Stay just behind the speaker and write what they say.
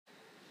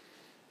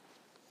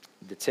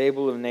the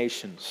table of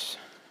nations.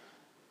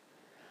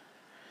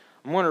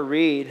 I'm going to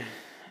read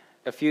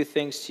a few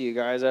things to you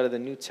guys out of the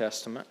New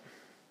Testament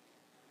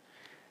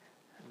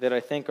that I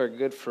think are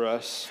good for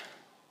us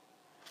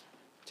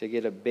to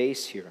get a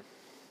base here.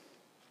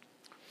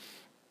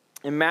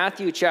 In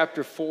Matthew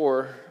chapter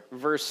 4,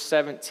 verse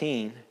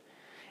 17,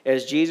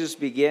 as Jesus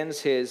begins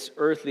his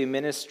earthly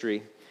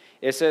ministry,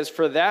 it says,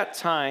 from that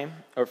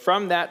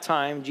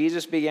time,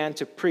 Jesus began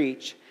to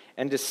preach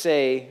and to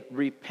say,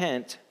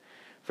 repent,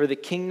 for the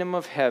kingdom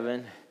of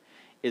heaven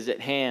is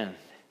at hand.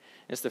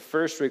 It's the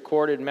first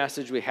recorded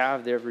message we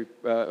have there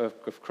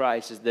of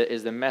Christ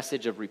is the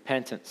message of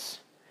repentance,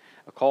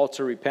 a call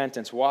to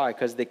repentance. Why?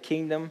 Because the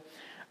kingdom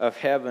of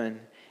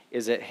heaven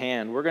is at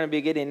hand. We're going to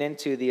be getting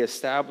into the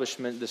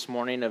establishment this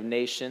morning of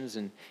nations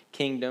and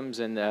kingdoms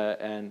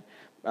and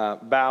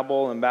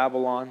Babel and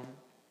Babylon,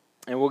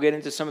 and we'll get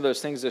into some of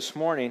those things this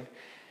morning.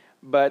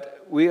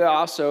 But we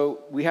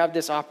have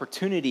this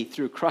opportunity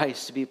through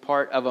Christ to be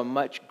part of a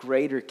much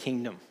greater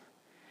kingdom,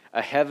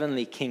 a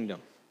heavenly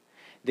kingdom,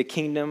 the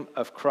kingdom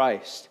of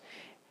Christ.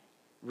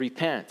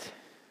 Repent,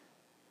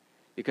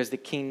 because the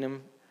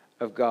kingdom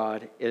of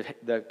God,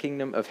 the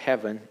kingdom of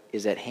heaven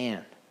is at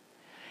hand.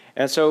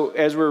 And so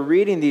as we're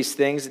reading these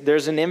things,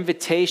 there's an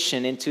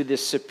invitation into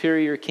this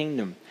superior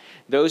kingdom.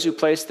 Those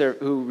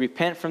who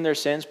repent from their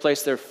sins,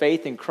 place their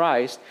faith in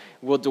Christ,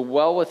 will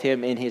dwell with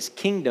him in his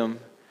kingdom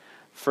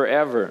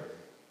forever.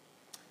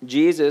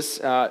 Jesus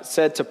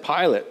said to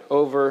Pilate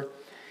over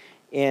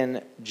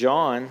in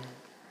John,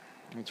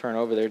 let me turn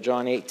over there,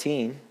 John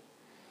 18.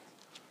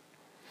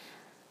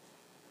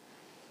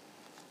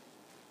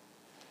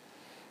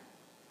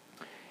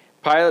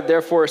 Pilate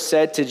therefore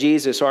said to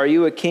Jesus, are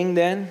you a king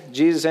then?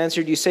 Jesus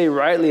answered, you say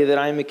rightly that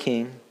I am a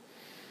king.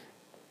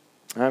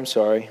 I'm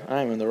sorry,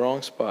 I am in the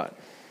wrong spot.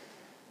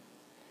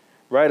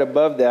 Right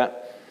above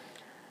that,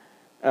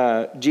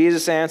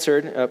 Pilate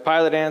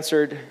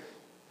answered,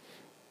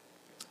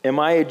 am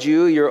I a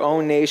Jew? Your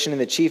own nation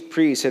and the chief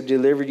priests have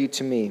delivered you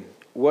to me.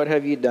 What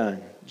have you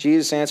done?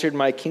 Jesus answered,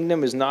 my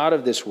kingdom is not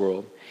of this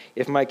world.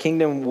 If my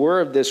kingdom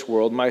were of this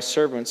world, my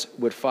servants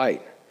would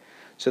fight,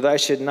 so that I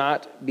should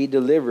not be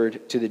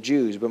delivered to the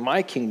Jews. But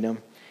my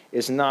kingdom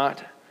is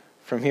not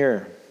from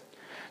here.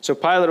 So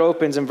Pilate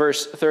opens in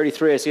verse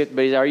 33, I see it,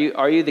 but are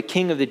you the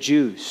king of the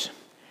Jews?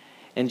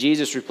 And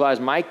Jesus replies,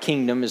 my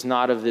kingdom is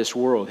not of this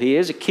world. He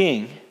is a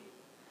king,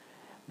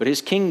 but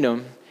his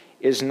kingdom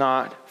is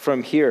not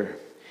from here.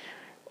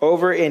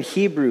 Over in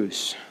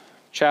Hebrews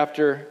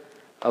chapter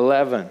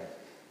 11.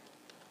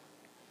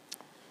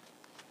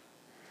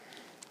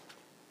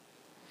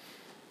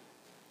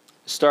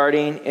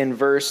 Starting in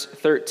verse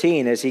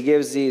 13, as he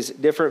gives these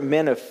different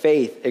men of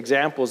faith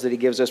examples that he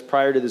gives us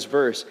prior to this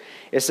verse.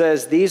 It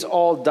says, these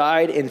all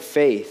died in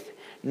faith,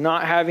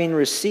 not having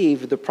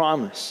received the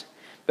promise,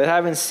 but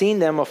having seen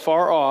them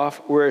afar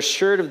off, were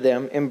assured of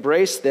them,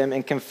 embraced them,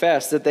 and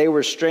confessed that they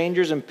were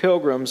strangers and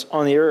pilgrims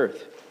on the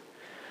earth.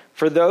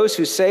 For those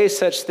who say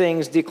such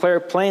things declare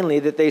plainly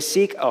that they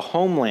seek a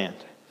homeland.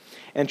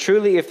 And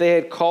truly, if they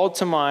had called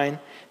to mind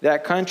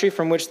that country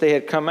from which they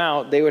had come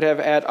out, they would have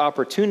had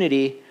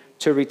opportunity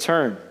to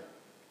return.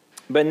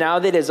 But now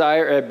they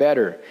desire a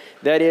better,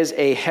 that is,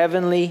 a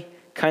heavenly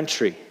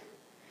country.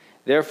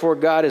 Therefore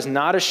God is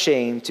not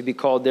ashamed to be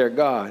called their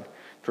God,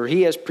 for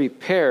he has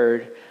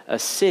prepared a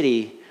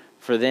city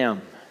for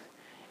them.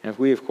 And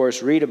we, of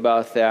course, read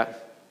about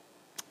that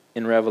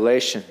in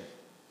Revelation.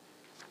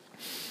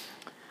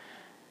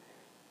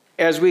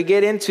 As we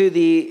get into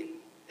the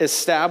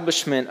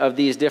establishment of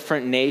these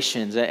different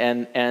nations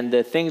and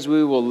the things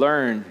we will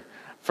learn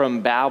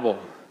from Babel,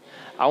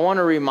 I want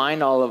to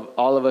remind all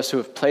of us who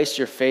have placed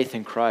your faith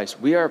in Christ,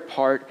 we are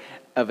part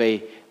of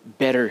a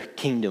better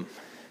kingdom.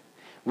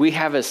 We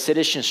have a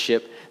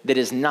citizenship that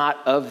is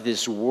not of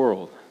this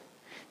world.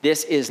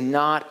 This is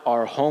not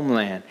our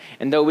homeland.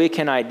 And though we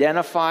can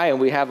identify and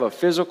we have a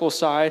physical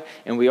side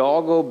and we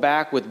all go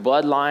back with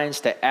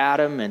bloodlines to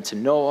Adam and to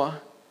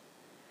Noah,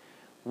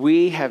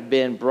 we have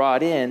been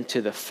brought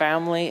into the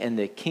family and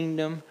the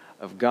kingdom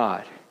of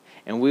God.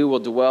 And we will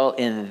dwell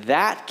in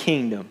that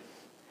kingdom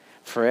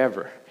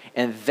forever.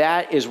 And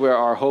that is where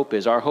our hope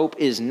is. Our hope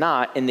is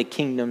not in the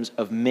kingdoms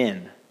of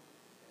men.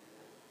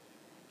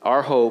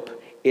 Our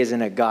hope is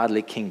in a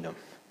godly kingdom.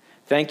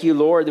 Thank you,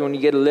 Lord, when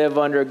you get to live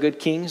under good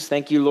kings.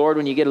 Thank you, Lord,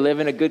 when you get to live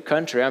in a good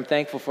country. I'm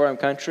thankful for our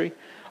country.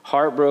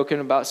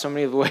 Heartbroken about so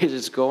many of the ways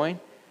it's going.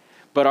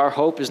 But our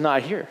hope is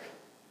not here.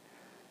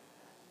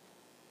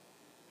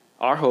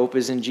 Our hope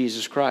is in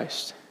Jesus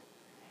Christ.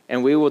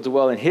 And we will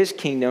dwell in his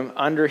kingdom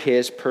under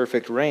his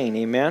perfect reign.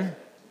 Amen?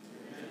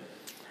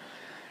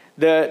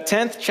 The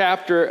 10th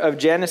chapter of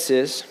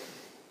Genesis,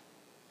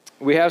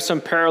 we have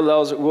some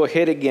parallels that we'll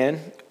hit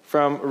again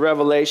from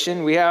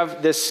Revelation. We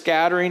have this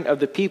scattering of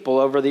the people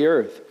over the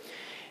earth.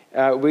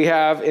 We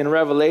have in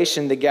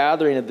Revelation the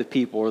gathering of the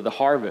people, or the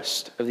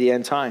harvest of the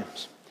end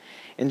times.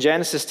 In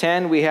Genesis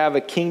 10, we have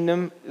a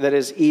kingdom that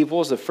is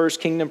evil, is the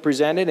first kingdom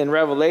presented. In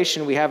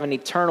Revelation, we have an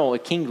eternal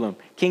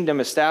kingdom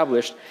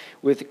established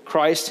with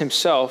Christ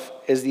himself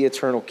as the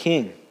eternal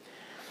king.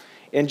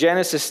 In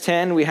Genesis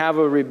 10, we have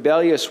a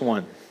rebellious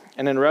one.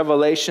 And in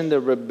Revelation, the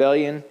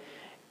rebellion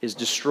is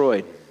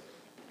destroyed.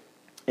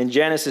 In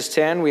Genesis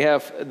 10, we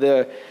have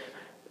the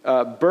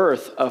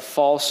birth of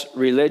false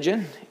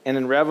religion. And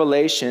in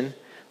Revelation,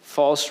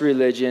 false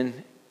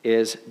religion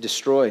is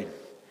destroyed.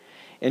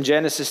 In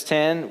Genesis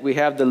 10, we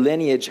have the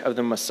lineage of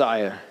the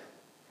Messiah.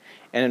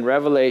 And in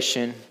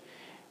Revelation,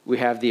 we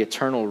have the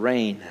eternal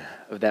reign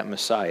of that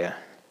Messiah.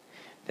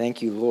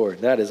 Thank you, Lord.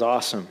 That is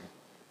awesome.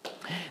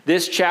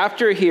 This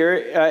chapter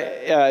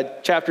here,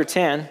 chapter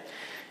 10,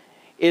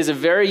 is a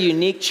very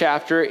unique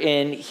chapter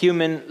in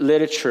human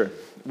literature.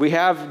 We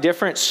have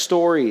different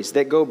stories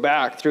that go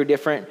back through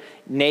different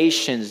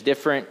nations,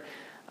 different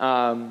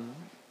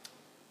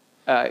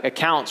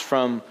accounts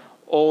from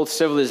old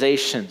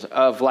civilizations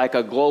of like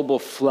a global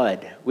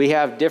flood. We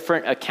have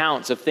different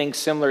accounts of things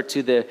similar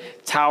to the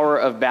Tower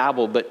of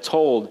Babel, but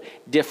told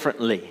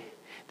differently,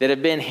 that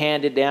have been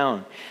handed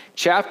down.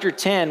 Chapter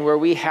 10, where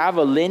we have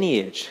a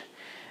lineage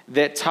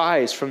that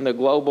ties from the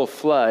global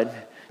flood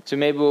to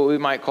maybe what we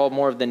might call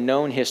more of the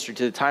known history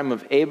to the time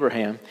of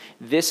Abraham.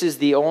 This is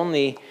the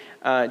only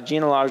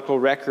genealogical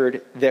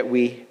record that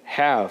we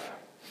have.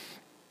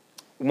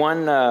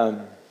 One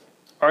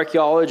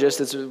archaeologist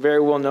that's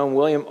very well known,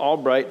 William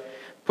Albright,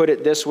 put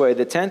it this way: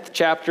 the 10th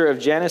chapter of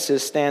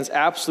Genesis stands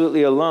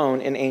absolutely alone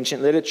in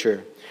ancient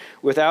literature,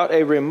 without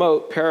a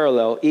remote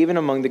parallel even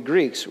among the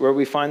Greeks, where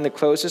we find the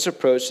closest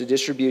approach to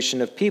distribution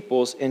of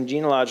peoples in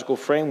genealogical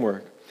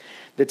framework.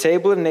 The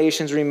Table of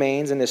Nations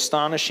remains an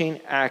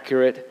astonishing,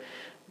 accurate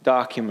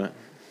document.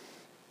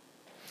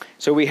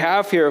 So we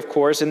have here, of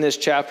course, in this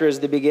chapter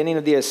is the beginning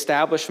of the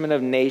establishment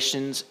of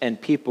nations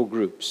and people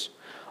groups.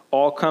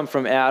 All come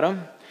from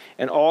Adam,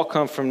 and all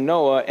come from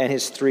Noah and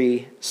his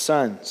 3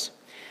 sons.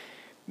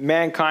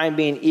 Mankind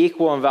being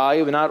equal in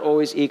value, but not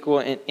always equal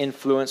in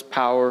influence,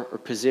 power, or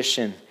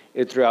position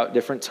throughout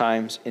different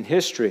times in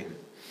history.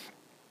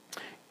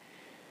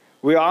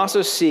 We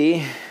also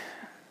see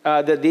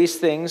that these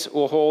things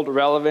will hold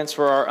relevance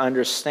for our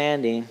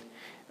understanding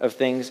of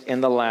things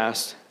in the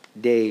last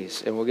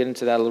days. And we'll get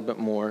into that a little bit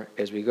more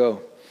as we go.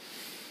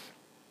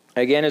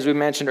 Again, as we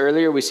mentioned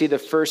earlier, we see the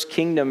first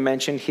kingdom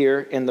mentioned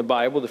here in the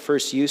Bible, the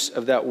first use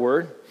of that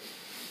word.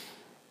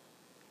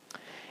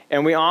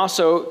 And we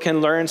also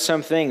can learn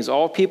some things.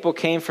 All people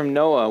came from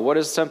Noah. What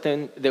is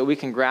something that we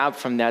can grab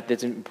from that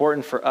that's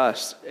important for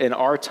us in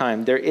our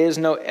time? There is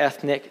no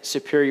ethnic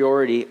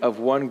superiority of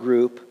one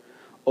group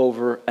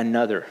over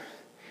another.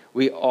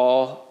 We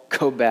all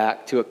go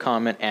back to a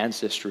common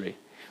ancestry.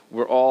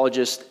 We're all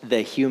just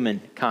the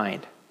human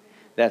kind.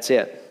 That's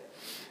it.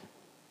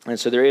 And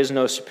so there is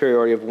no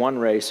superiority of one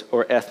race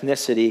or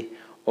ethnicity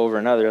over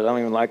another. I don't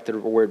even like the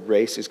word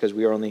race, is because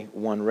we are only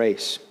one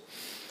race.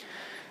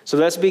 So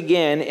let's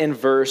begin in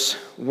verse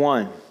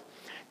 1.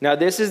 Now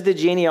this is the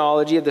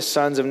genealogy of the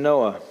sons of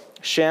Noah,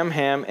 Shem,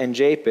 Ham, and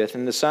Japheth,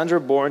 and the sons were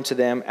born to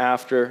them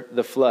after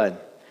the flood.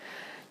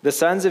 The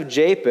sons of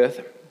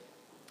Japheth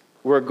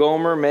were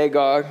Gomer,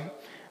 Magog,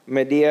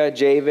 Medea,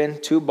 Javan,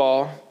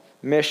 Tubal,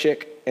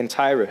 Meshech, and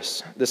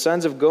Tyrus. The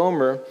sons of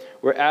Gomer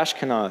were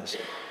Ashkenaz,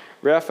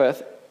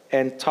 Rephath,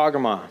 and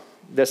Togarmah.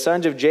 The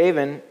sons of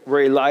Javan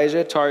were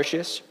Elijah,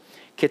 Tarshish,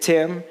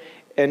 Kittim,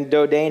 and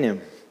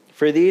Dodanim.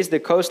 For these, the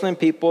coastland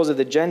peoples of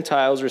the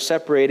Gentiles were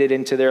separated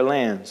into their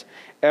lands,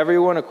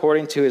 everyone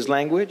according to his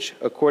language,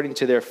 according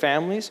to their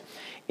families,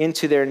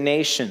 into their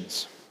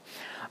nations.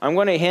 I'm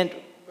going to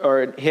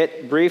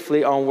hit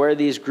briefly on where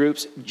these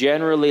groups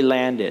generally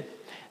landed.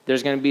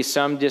 There's going to be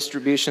some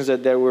distributions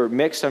that were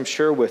mixed, I'm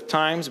sure, with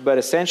times, but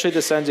essentially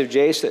the sons of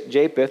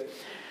Japheth,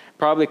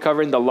 probably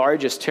covering the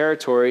largest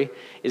territory,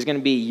 is going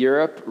to be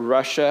Europe,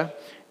 Russia,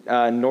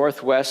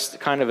 northwest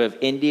kind of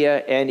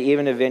India, and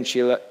even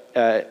eventually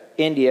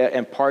India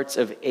and parts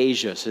of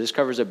Asia. So this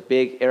covers a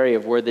big area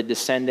of where the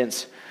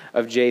descendants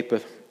of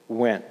Japheth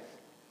went.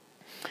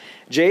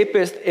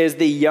 Japheth is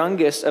the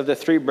youngest of the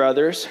 3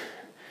 brothers,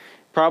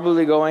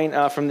 probably going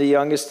from the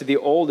youngest to the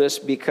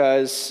oldest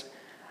because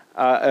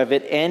of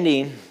it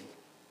ending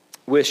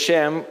with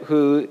Shem,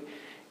 who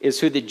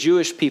the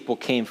Jewish people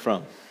came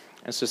from.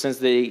 And so since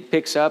he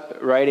picks up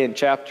right in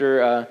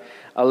chapter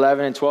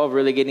 11 and 12,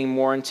 really getting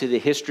more into the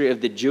history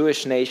of the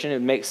Jewish nation,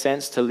 it makes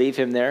sense to leave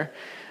him there.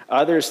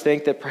 Others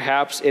think that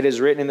perhaps it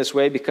is written in this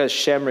way because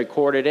Shem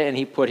recorded it and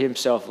he put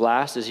himself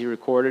last as he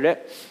recorded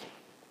it.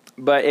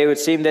 But it would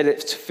seem that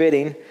it's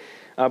fitting.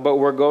 But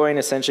we're going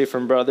essentially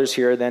from brothers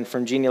here, then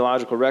from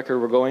genealogical record,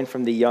 we're going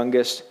from the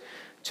youngest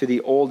to the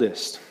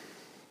oldest.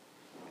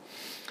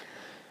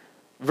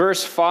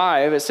 Verse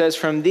 5, it says,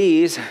 from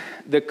these,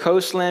 the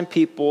coastland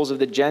peoples of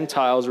the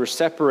Gentiles were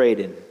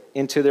separated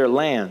into their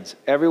lands,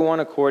 everyone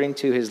according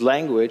to his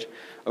language,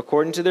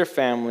 according to their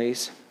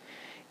families,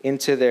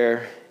 into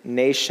their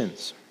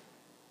nations.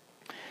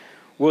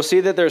 We'll see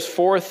that there's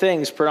 4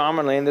 things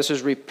predominantly, and this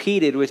is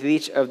repeated with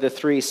each of the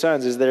 3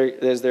 sons as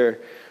their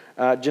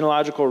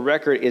genealogical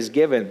record is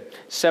given,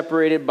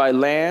 separated by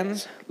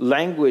lands,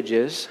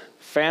 languages,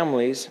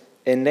 families,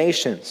 and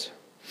nations.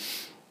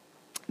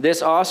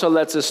 This also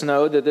lets us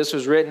know that this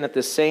was written at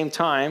the same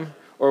time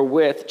or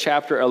with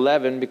chapter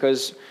 11,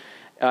 because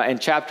in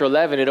chapter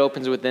 11, it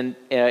opens with,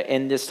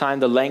 in this time,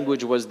 the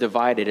language was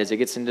divided as it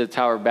gets into the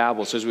Tower of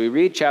Babel. So as we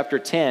read chapter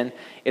 10,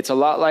 it's a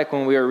lot like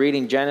when we were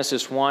reading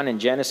Genesis 1 and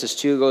Genesis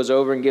 2 goes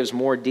over and gives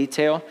more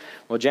detail.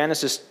 Well,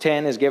 Genesis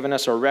 10 is giving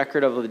us a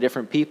record of the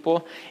different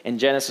people, and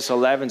Genesis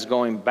 11 is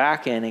going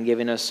back in and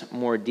giving us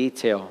more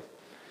detail.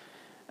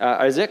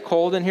 Is it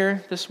cold in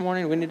here this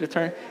morning? We need to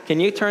turn.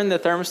 Can you turn the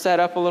thermostat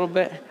up a little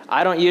bit?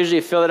 I don't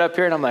usually feel it up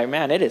here, and I'm like,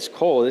 man, it is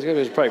cold.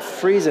 It's probably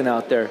freezing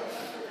out there.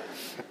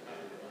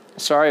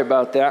 Sorry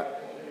about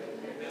that.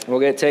 We'll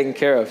get it taken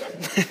care of.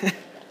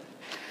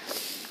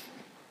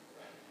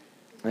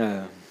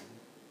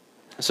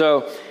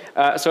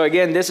 So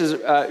again, this is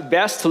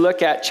best to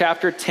look at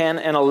chapter 10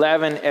 and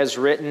 11 as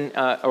written,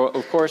 or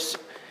of course,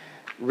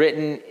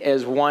 written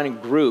as one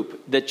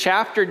group. The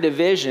chapter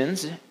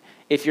divisions,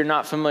 if you're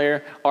not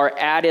familiar, are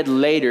added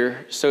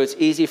later, so it's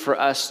easy for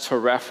us to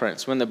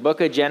reference. When the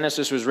book of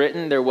Genesis was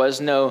written, there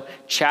was no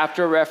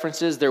chapter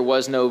references, there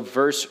was no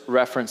verse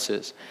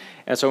references.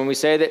 And so when we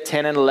say that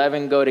 10 and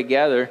 11 go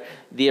together,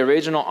 the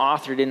original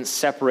author didn't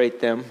separate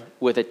them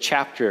with a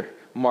chapter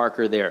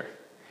marker there.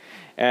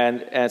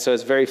 And so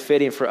it's very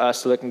fitting for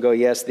us to look and go,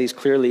 yes, these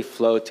clearly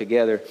flow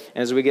together.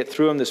 And as we get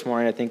through them this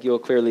morning, I think you'll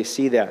clearly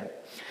see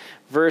that.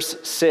 Verse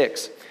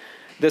 6,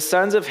 the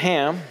sons of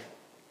Ham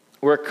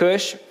were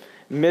Cush,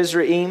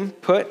 Mizraim,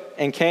 Put,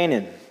 and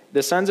Canaan.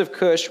 The sons of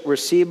Cush were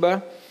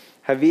Seba,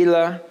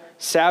 Havilah,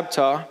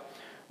 Sabta,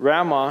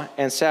 Ramah,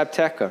 and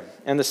Sabteka.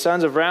 And the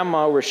sons of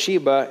Ramah were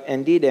Sheba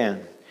and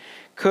Dedan.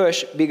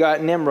 Cush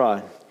begot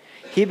Nimrod.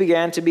 He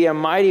began to be a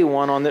mighty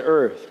one on the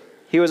earth.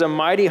 He was a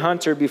mighty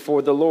hunter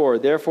before the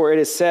Lord. Therefore it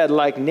is said,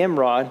 like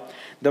Nimrod,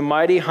 the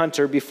mighty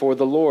hunter before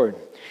the Lord.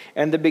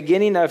 And the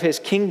beginning of his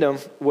kingdom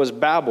was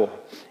Babel,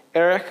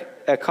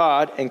 Erech,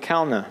 Akkad, and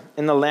Calneh,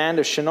 in the land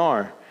of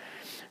Shinar.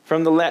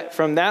 From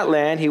that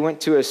land he went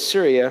to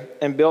Assyria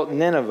and built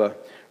Nineveh,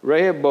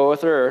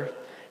 Rehoboth,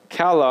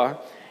 Calah,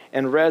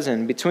 and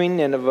Rezin, between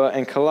Nineveh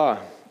and Calah.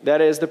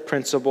 That is the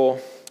principal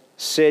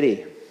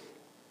city.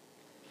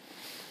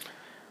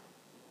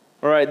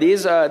 All right,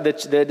 these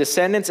the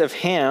descendants of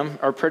Ham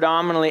are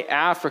predominantly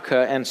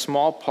Africa and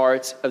small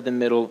parts of the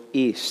Middle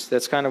East.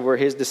 That's kind of where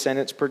his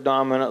descendants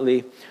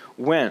predominantly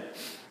went.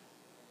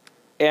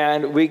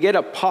 And we get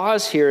a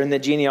pause here in the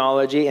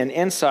genealogy and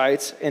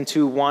insights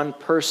into one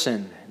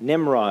person,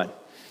 Nimrod,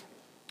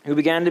 who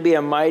began to be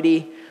a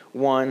mighty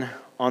one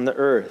on the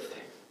earth.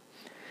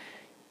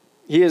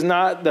 He is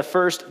not the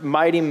first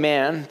mighty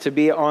man to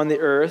be on the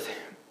earth,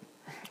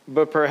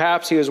 but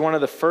perhaps he was one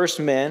of the first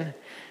men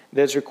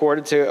that's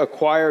recorded to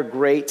acquire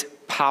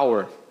great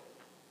power.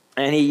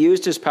 And he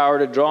used his power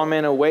to draw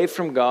men away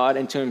from God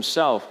and to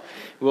himself.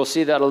 We'll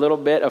see that a little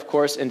bit, of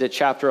course, into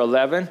chapter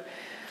 11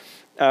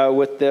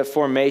 with the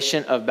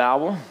formation of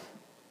Babel.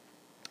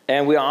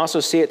 And we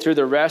also see it through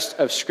the rest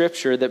of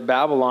Scripture that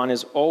Babylon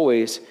is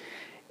always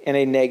in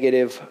a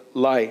negative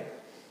light.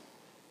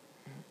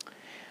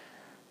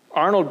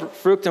 Arnold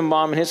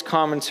Fruchtenbaum in his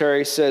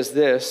commentary says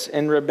this: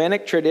 in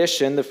rabbinic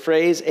tradition, the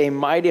phrase "a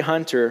mighty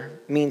hunter"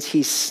 means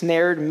he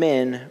snared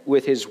men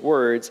with his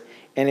words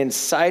and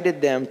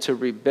incited them to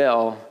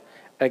rebel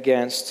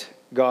against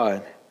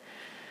God.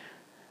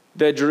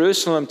 The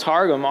Jerusalem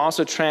Targum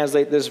also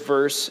translate this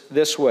verse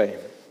this way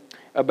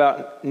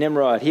about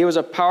Nimrod. He was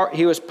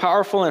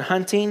powerful in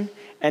hunting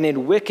and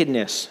in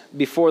wickedness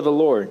before the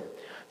Lord,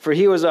 for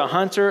he was a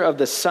hunter of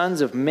the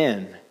sons of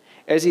men.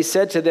 As he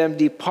said to them,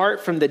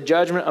 "Depart from the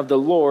judgment of the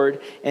Lord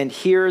and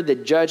hear the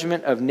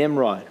judgment of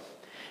Nimrod."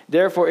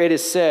 Therefore it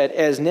is said,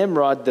 as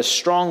Nimrod, the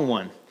strong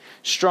one,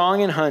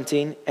 strong in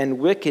hunting and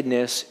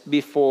wickedness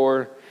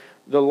before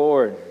the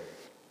Lord.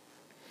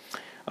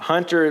 A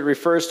hunter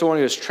refers to one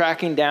who is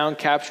tracking down,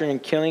 capturing,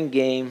 and killing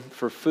game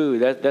for food.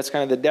 That's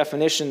kind of the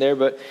definition there.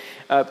 But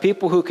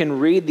people who can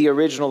read the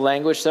original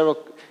language, several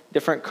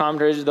different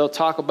commentators they'll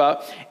talk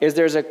about, is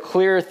there's a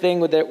clear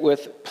thing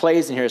with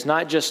plays in here. It's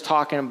not just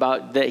talking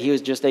about that he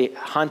was just a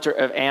hunter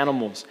of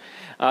animals.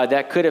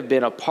 That could have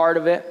been a part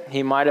of it.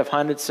 He might have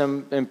hunted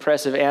some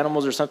impressive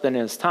animals or something in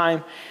his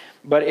time.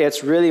 But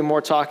it's really more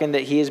talking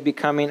that he is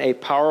becoming a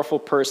powerful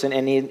person,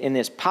 and in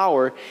his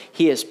power,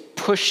 he is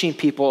pushing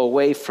people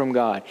away from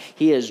God.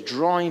 He is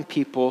drawing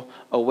people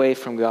away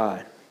from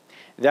God.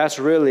 That's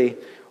really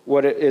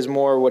what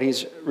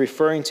he's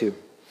referring to.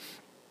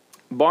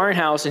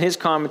 Barnhouse, in his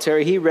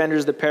commentary, he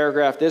renders the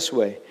paragraph this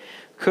way: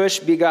 Cush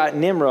begot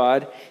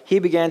Nimrod. He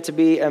began to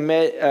be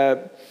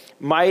a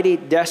mighty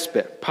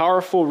despot,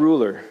 powerful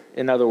ruler,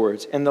 in other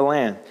words, in the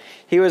land.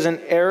 He was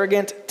an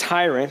arrogant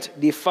tyrant,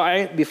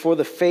 defiant before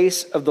the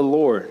face of the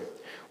Lord.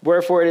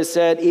 Wherefore it is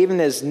said, even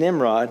as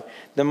Nimrod,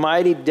 the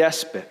mighty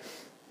despot,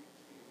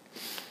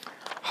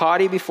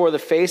 haughty before the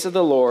face of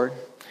the Lord,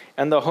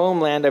 and the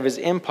homeland of his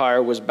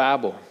empire was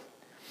Babel.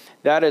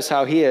 That is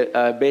how he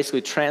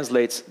basically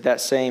translates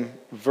that same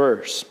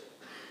verse.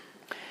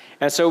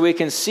 And so we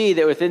can see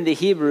that within the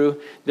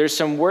Hebrew, there's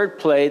some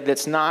wordplay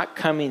that's not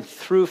coming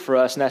through for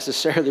us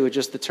necessarily with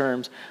just the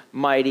terms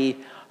mighty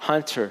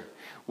hunter.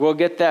 We'll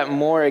get that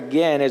more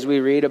again as we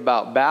read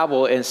about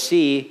Babel and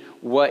see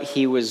what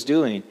he was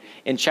doing.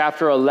 In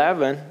chapter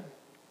 11,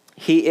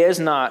 he is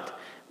not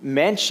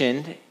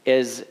mentioned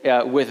as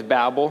with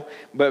Babel,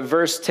 but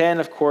verse 10,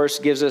 of course,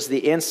 gives us the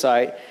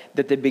insight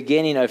that the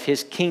beginning of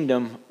his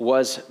kingdom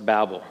was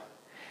Babel.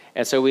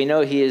 And so we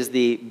know he is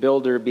the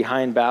builder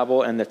behind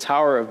Babel and the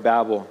Tower of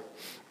Babel.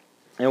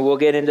 And we'll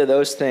get into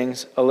those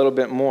things a little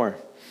bit more.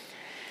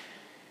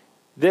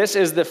 This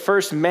is the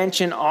first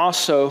mention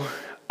also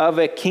of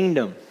a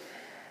kingdom.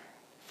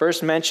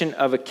 First mention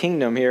of a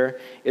kingdom here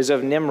is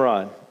of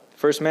Nimrod.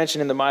 First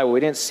mention in the Bible. We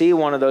didn't see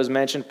one of those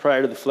mentioned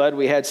prior to the flood.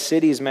 We had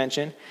cities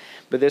mentioned,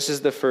 but this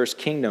is the first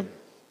kingdom.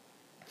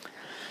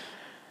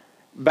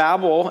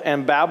 Babel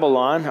and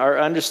Babylon are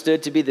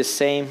understood to be the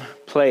same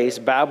place,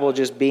 Babel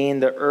just being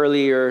the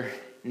earlier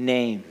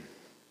name.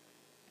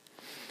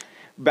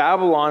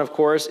 Babylon, of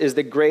course, is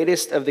the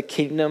greatest of the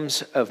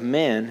kingdoms of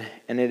men,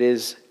 and it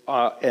is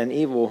an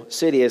evil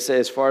city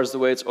as far as the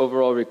way it's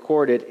overall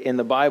recorded in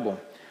the Bible.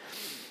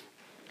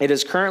 It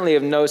is currently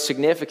of no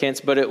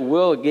significance, but it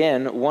will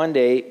again one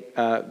day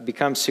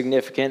become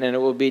significant, and it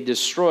will be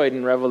destroyed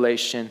in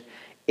Revelation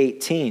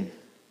 18.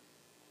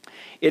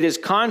 It is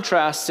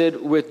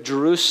contrasted with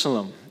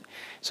Jerusalem.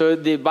 So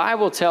the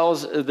Bible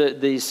tells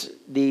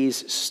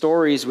these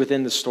stories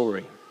within the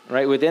story,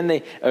 right? Within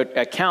the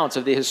accounts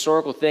of the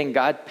historical thing,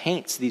 God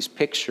paints these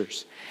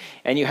pictures.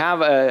 And you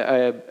have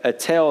a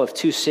tale of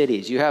two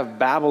cities. You have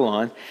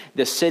Babylon,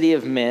 the city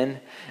of men,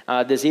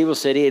 this evil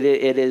city.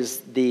 It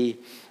is the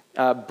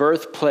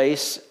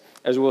birthplace,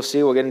 as we'll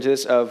see, we'll get into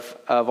this, of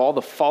all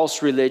the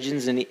false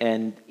religions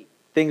and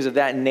things of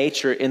that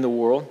nature in the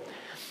world.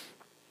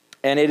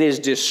 And it is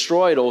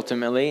destroyed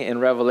ultimately in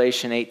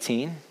Revelation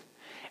 18.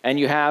 And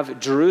you have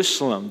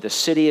Jerusalem, the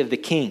city of the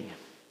king,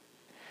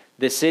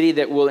 the city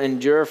that will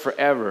endure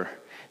forever,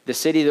 the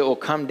city that will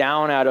come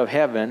down out of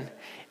heaven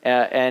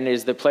and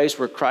is the place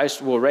where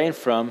Christ will reign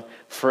from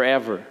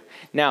forever.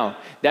 Now,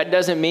 that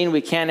doesn't mean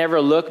we can't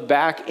ever look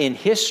back in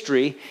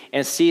history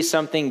and see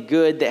something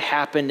good that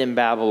happened in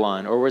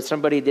Babylon, or where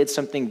somebody did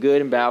something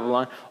good in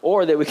Babylon,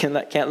 or that we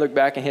can't look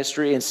back in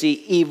history and see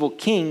evil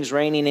kings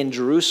reigning in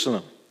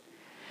Jerusalem.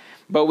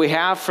 But we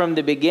have from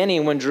the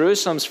beginning, when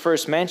Jerusalem's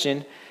first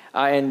mentioned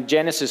in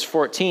Genesis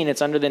 14,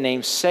 it's under the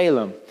name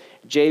Salem,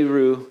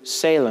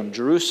 Jeru-Salem,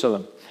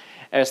 Jerusalem.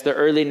 That's the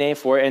early name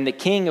for it. And the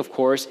king, of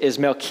course, is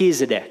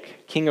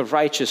Melchizedek, king of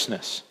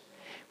righteousness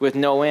with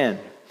no end.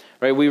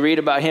 Right? We read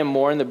about him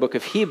more in the book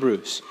of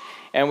Hebrews.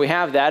 And we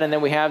have that, and then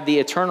we have the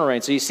eternal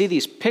reign. So you see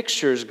these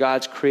pictures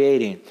God's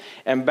creating.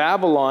 And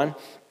Babylon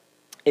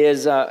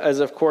is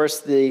of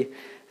course, the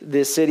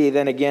city,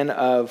 then again,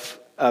 of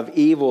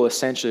evil,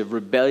 essentially, of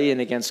rebellion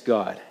against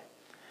God.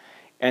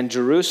 And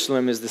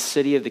Jerusalem is the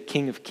city of the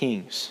King of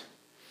Kings.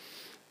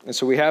 And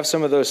so we have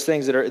some of those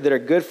things that are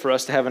good for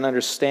us to have an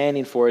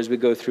understanding for as we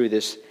go through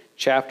this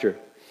chapter.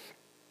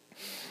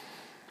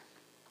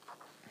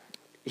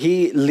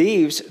 He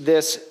leaves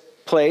this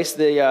place,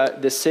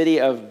 the city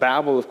of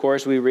Babel, of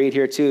course, we read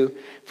here too.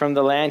 From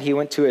the land he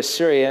went to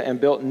Assyria and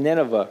built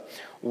Nineveh.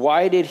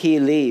 Why did he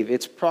leave?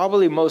 It's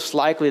probably most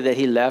likely that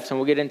he left, and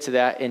we'll get into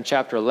that in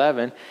chapter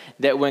 11,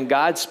 that when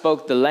God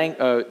spoke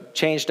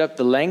changed up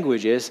the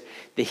languages,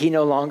 that he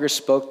no longer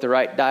spoke the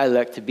right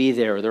dialect to be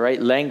there, or the right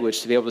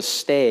language to be able to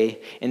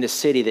stay in the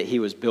city that he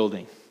was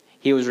building.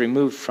 He was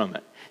removed from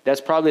it.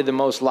 That's probably the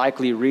most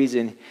likely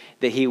reason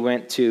that he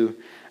went to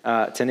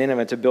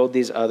Nineveh to build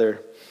these other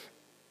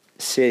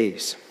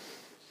cities.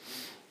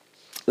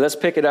 Let's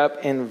pick it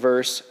up in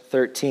verse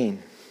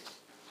 13.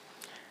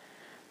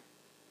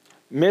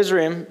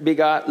 Mizraim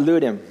begot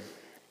Ludim,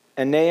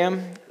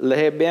 Anaim,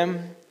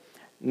 Lehabim,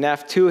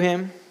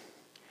 Naphtuhim,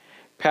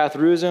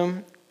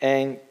 Pathruzim,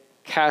 and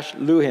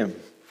Cashluhim,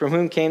 from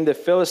whom came the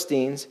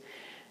Philistines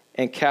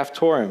and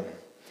Caphtorim.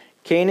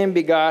 Canaan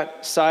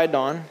begot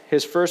Sidon,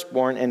 his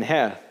firstborn, and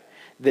Heth,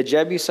 the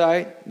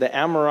Jebusite, the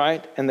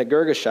Amorite, and the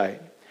Girgashite,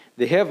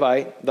 the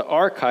Hivite, the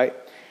Archite,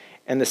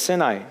 and the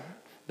Sinite,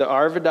 the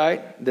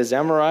Arvadite, the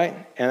Zemarite,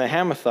 and the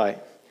Hamathite.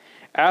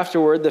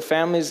 Afterward, the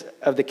families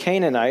of the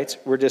Canaanites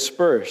were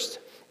dispersed,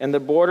 and the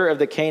border of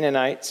the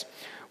Canaanites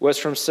was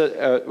from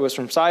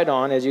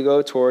Sidon as you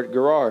go toward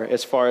Gerar,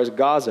 as far as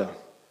Gaza.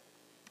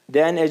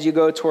 Then as you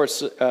go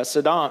towards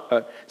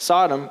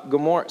Sodom,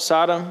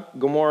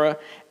 Gomorrah,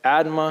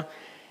 Admah,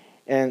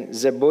 and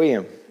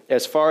Zeboim,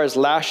 as far as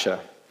Lasha.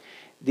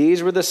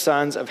 These were the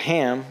sons of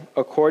Ham,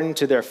 according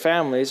to their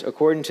families,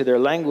 according to their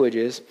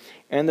languages,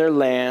 and their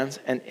lands,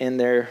 and in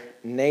their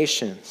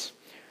nations.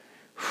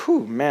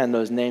 Whew, man,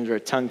 those names are a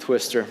tongue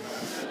twister.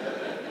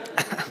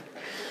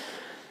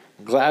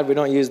 Glad we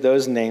don't use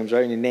those names,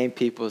 right? When you name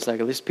people, it's like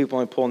at least people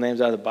only pull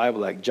names out of the Bible,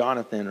 like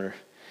Jonathan or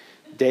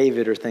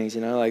David or things,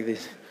 like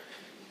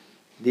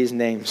these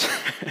names.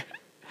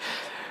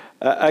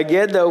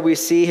 Again, though, we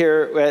see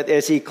here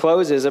as he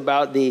closes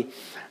about the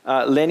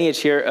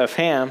lineage here of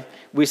Ham,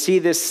 we see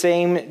this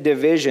same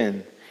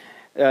division.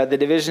 The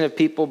division of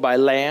people by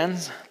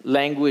lands,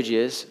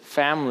 languages,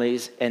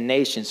 families, and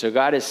nations. So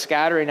God is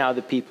scattering out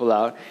the people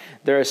out.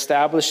 They're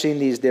establishing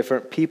these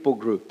different people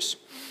groups.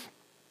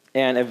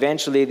 And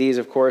eventually these,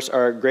 of course,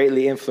 are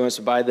greatly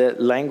influenced by the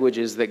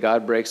languages that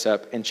God breaks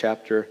up in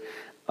chapter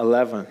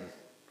 11.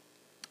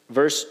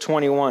 Verse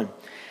 21,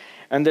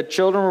 and the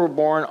children were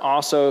born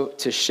also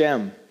to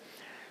Shem.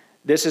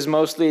 This is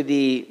mostly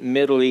the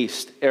Middle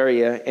East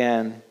area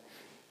and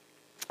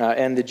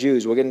the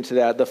Jews. We'll get into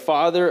that. The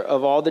father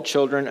of all the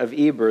children of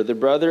Eber, the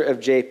brother of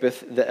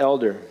Japheth, the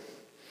elder.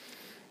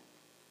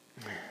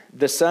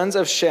 The sons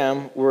of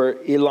Shem were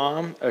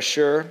Elam,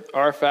 Ashur,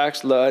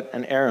 Arphax, Lud,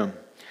 and Aram.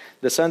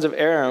 The sons of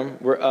Aram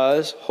were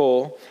Uz,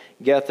 Hol,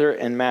 Gether,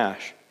 and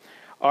Mash.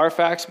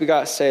 Arphax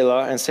begot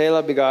Selah, and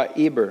Selah begot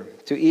Eber.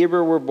 To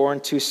Eber were born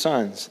 2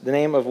 sons. The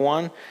name of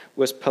one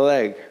was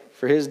Peleg,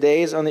 for in his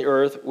days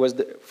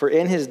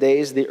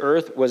the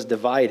earth was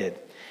divided.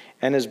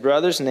 And his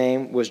brother's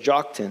name was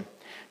Joktan.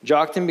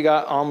 Joktan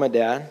begot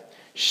Almadad,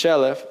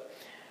 Sheleph,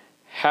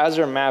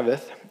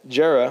 Hazarmaveth,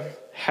 Jerah,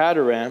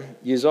 Hadaram,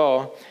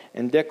 Uzal,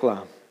 and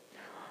Diklah.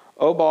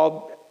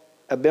 Obal,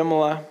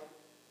 Abimael,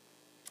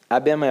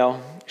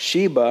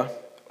 Sheba,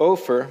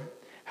 Ophir,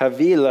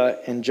 Havilah,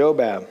 and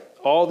Jobab.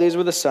 All these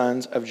were the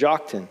sons of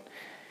Joktan.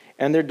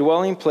 And their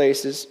dwelling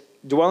place was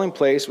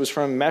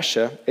from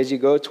Mesha as you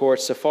go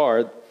towards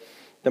Sephar,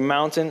 the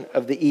mountain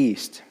of the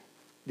east.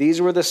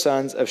 These were the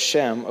sons of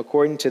Shem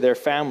according to their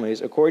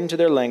families, according to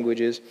their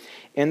languages,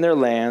 in their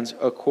lands,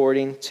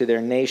 according to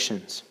their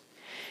nations.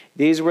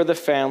 These were the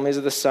families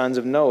of the sons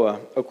of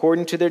Noah,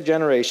 according to their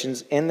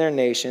generations, in their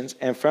nations,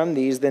 and from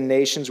these the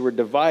nations were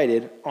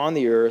divided on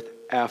the earth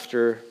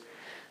after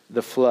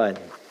the flood.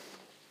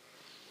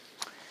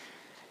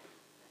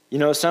 You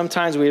know,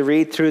 sometimes we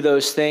read through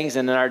those things,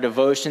 and in our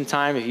devotion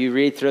time, if you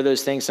read through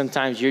those things,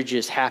 sometimes you're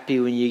just happy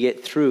when you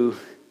get through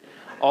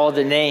all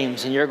the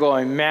names, and you're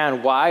going,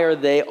 man, why are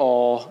they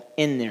all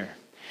in there?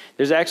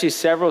 There's actually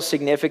several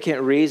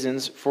significant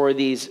reasons for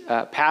these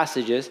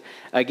passages.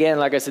 Again,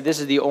 like I said, this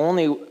is the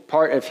only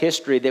part of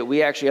history that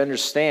we actually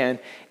understand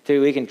that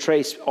we can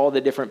trace all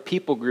the different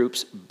people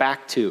groups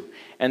back to.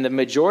 And the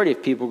majority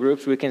of people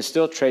groups we can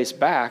still trace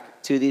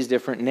back to these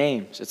different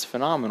names. It's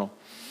phenomenal.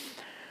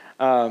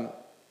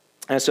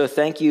 And so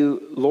thank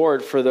you,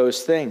 Lord, for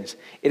those things.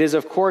 It is,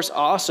 of course,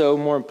 also,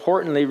 more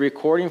importantly,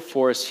 recording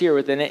for us here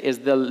within it is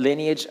the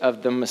lineage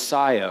of the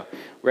Messiah.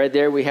 Right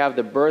there we have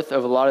the birth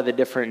of a lot of the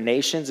different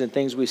nations and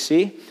things we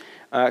see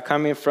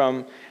coming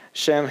from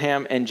Shem,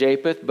 Ham, and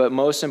Japheth. But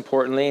most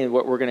importantly, and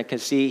what we're going to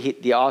see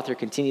the author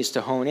continues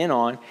to hone in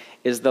on,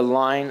 is the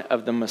line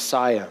of the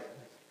Messiah.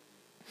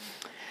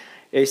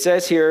 It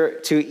says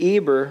here, to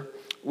Eber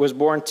was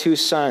born 2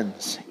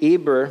 sons.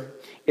 Eber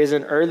is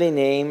an early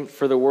name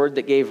for the word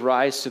that gave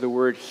rise to the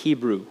word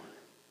Hebrew.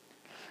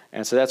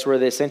 And so that's where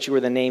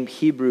the name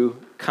Hebrew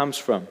comes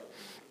from.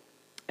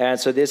 And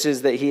so this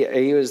is that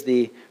he was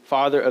the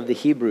father of the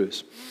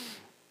Hebrews.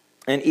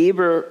 And to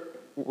Eber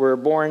were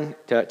born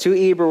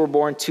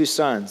 2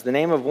 sons. The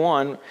name of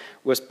one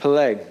was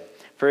Peleg,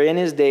 for in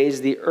his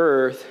days the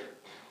earth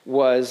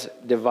was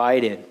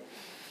divided.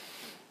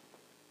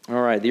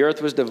 All right, the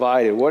earth was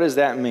divided. What does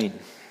that mean?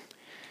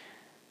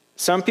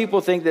 Some people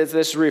think that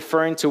this is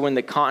referring to when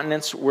the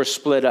continents were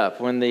split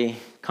up, when the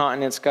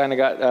continents kind of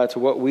got to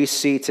what we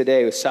see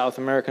today with South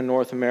America,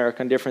 North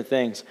America, and different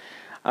things.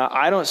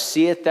 I don't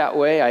see it that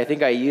way. I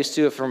think I used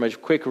to, from a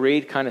quick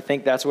read, kind of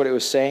think that's what it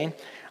was saying.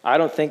 I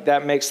don't think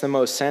that makes the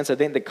most sense. I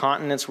think the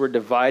continents were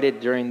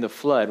divided during the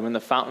flood, when the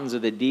fountains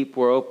of the deep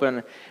were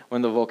open,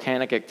 when the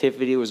volcanic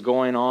activity was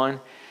going on,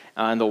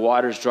 and the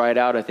waters dried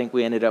out. I think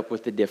we ended up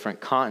with the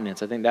different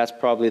continents. I think that's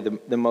probably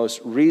the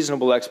most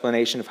reasonable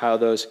explanation of how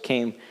those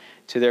came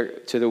to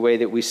the way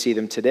that we see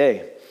them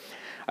today.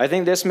 I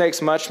think this makes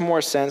much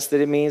more sense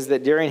that it means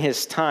that during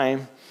his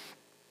time,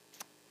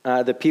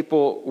 the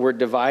people were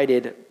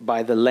divided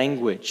by the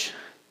language.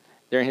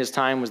 During his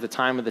time was the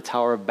time of the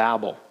Tower of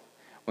Babel,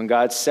 when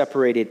God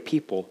separated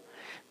people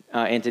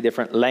into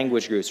different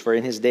language groups. For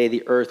in his day,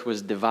 the earth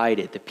was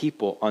divided. The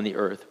people on the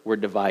earth were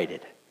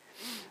divided.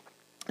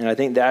 And I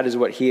think that is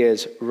what he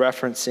is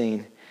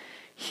referencing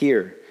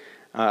here.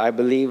 I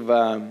believe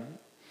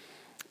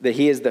that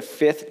he is the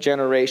 5th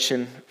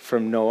generation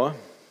from Noah,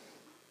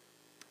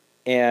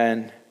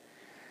 and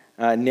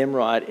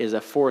Nimrod is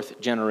a 4th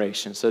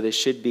generation. So they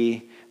should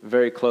be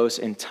very close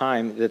in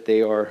time that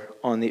they are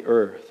on the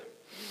earth.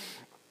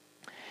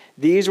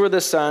 These were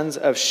the sons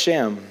of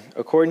Shem,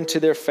 according to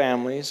their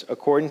families,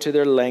 according to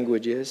their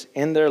languages,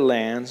 in their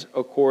lands,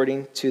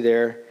 according to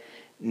their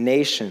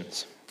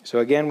nations. So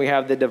again, we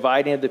have the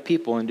dividing of the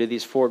people into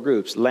these 4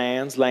 groups: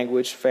 lands,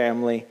 language,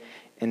 family,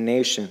 and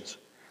nations.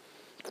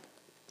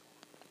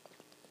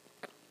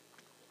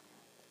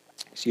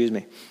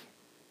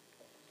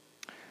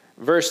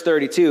 Verse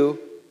 32,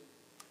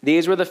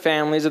 these were the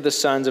families of the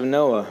sons of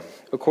Noah,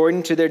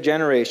 according to their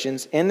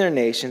generations, in their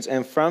nations,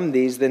 and from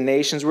these the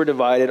nations were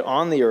divided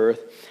on the earth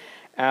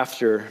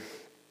after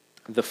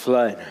the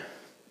flood.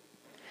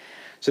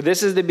 So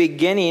this is the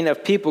beginning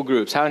of people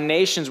groups, how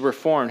nations were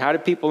formed. How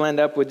did people end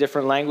up with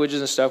different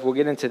languages and stuff? We'll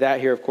get into that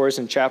here, of course,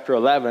 in chapter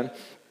 11.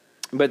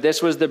 But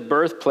this was the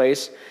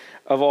birthplace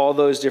of all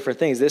those different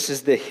things. This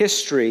is the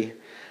history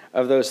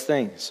of those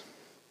things.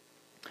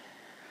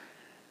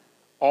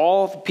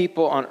 all the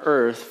people on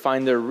earth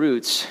find their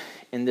roots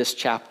in this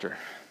chapter.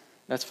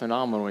 That's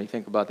phenomenal when you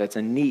think about that. It's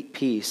a neat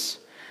piece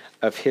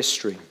of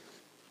history.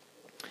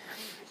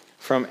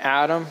 From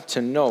Adam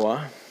to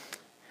Noah,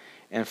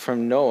 and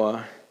from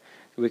Noah,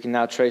 we can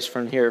now trace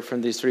from here,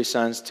 from these three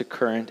sons to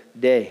current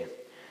day.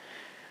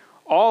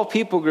 All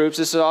people groups,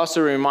 this is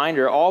also a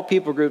reminder, all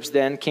people groups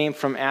then came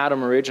from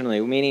Adam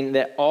originally, meaning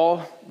that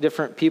all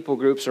different people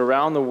groups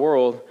around the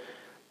world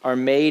are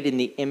made in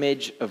the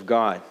image of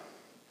God.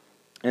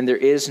 And there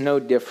is no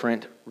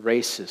different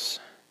races.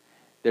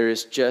 There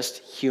is just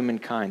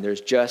humankind.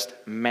 There's just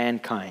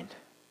mankind.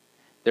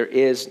 There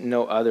is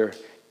no other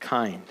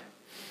kind.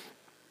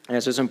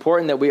 And so it's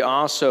important that we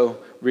also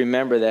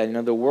remember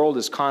that. The world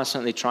is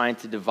constantly trying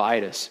to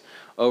divide us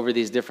over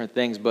these different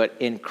things, but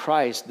in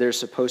Christ, there's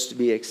supposed to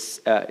be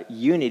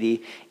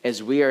unity,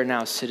 as we are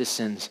now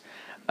citizens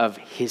of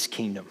His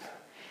kingdom.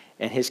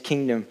 And His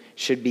kingdom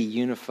should be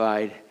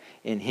unified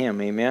in Him.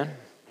 Amen?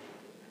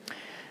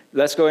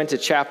 Let's go into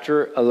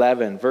chapter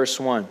 11, verse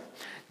 1.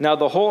 Now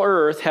the whole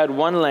earth had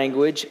one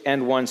language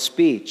and one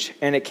speech.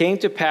 And it came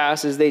to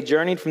pass, as they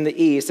journeyed from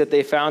the east, that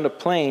they found a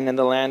plain in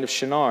the land of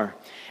Shinar.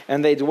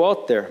 And they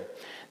dwelt there.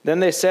 Then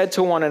they said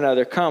to one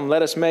another, "Come,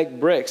 let us make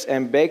bricks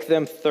and bake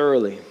them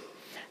thoroughly."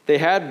 They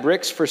had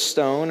bricks for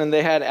stone, and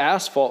they had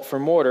asphalt for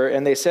mortar.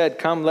 And they said,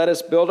 "Come, let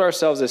us build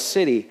ourselves a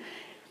city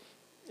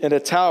and a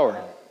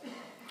tower,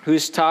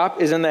 whose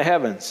top is in the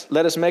heavens.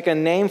 Let us make a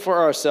name for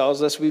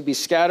ourselves, lest we be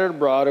scattered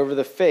abroad over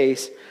the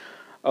face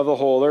of the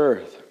whole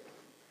earth."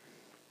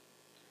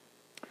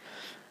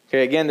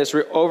 Okay, again, this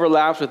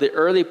overlaps with the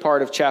early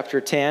part of chapter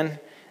 10,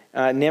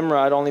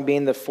 Nimrod only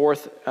being the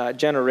fourth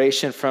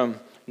generation from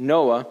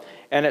Noah.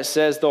 And it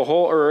says the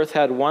whole earth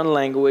had one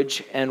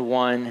language and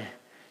one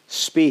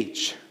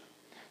speech.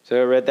 So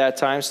I read that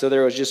time, so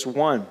there was just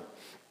one.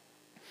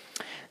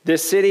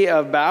 This city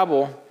of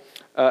Babel,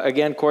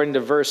 again, according to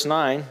verse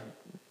 9,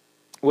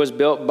 was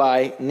built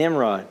by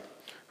Nimrod,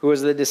 who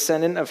was the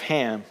descendant of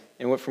Ham,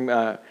 and went from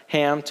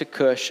Ham to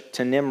Cush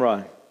to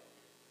Nimrod.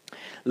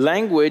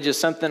 Language is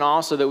something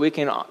also that we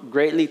can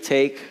greatly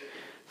take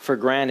for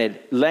granted.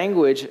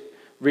 Language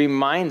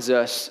reminds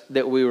us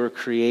that we were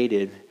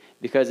created,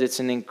 because it's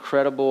an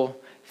incredible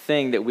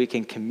thing that we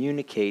can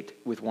communicate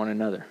with one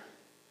another.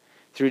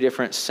 Through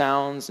different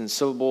sounds and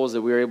syllables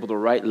that we are able to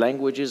write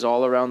languages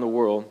all around the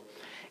world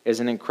is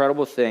an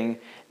incredible thing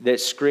that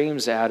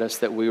screams at us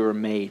that we were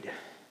made.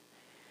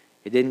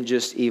 It didn't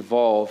just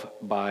evolve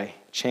by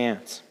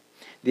chance.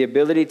 The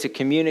ability to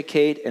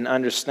communicate and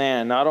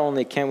understand, not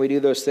only can we do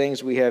those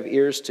things, we have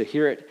ears to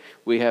hear it,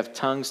 we have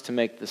tongues to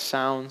make the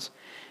sounds,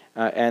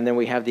 and then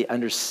we have the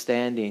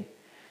understanding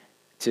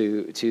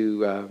to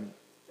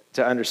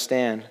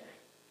understand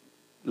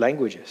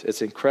languages.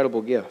 It's an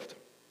incredible gift.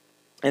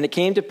 And it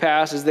came to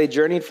pass, as they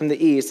journeyed from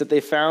the east, that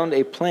they found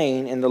a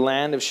plain in the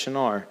land of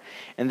Shinar,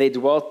 and they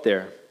dwelt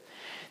there.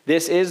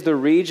 This is the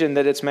region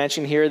that it's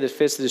mentioned here that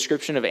fits the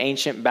description of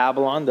ancient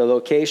Babylon, the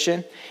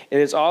location. It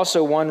is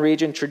also one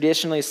region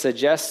traditionally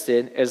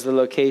suggested as the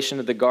location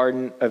of the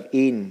Garden of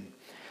Eden.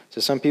 So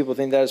some people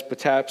think that is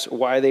perhaps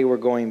why they were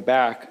going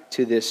back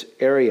to this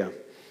area.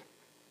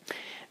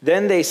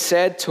 Then they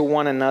said to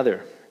one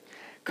another,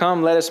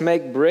 "Come, let us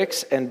make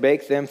bricks and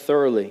bake them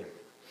thoroughly."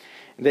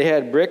 They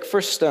had brick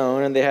for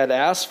stone, and they had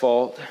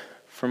asphalt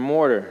for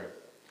mortar.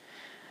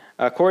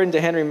 According to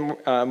Henry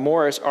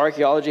Morris,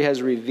 archaeology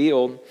has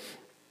revealed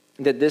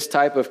that this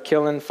type of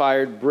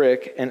kiln-fired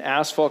brick and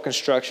asphalt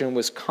construction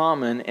was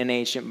common in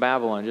ancient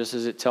Babylon, just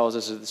as it tells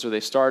us that's where they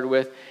started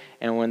with,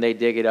 and when they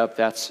dig it up,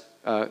 that's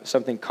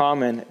something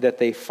common that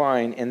they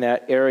find in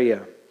that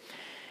area.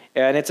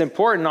 And it's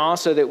important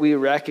also that we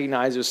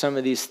recognize with some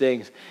of these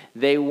things,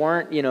 they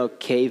weren't,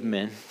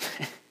 cavemen.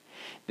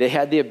 They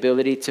had the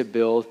ability to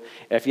build.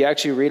 If you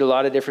actually read a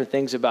lot of different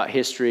things about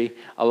history,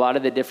 a lot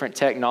of the different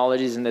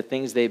technologies and the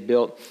things they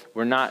built,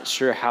 we're not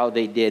sure how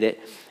they did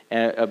it.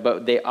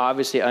 But they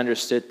obviously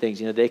understood things.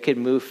 They could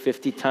move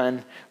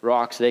 50-ton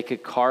rocks. They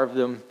could carve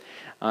them.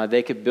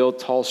 They could build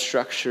tall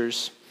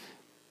structures.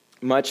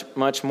 Much,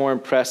 much more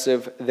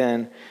impressive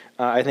than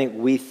I think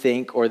we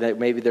think, or that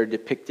maybe they're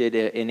depicted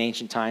in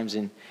ancient times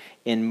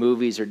in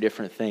movies or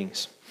different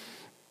things.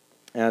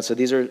 So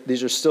these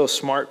are still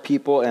smart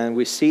people, and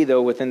we see,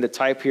 though, within the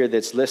type here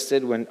that's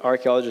listed, when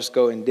archaeologists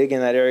go and dig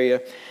in that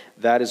area,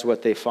 that is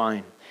what they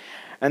find.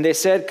 And they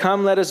said,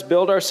 "Come, let us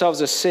build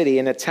ourselves a city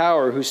and a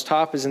tower whose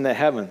top is in the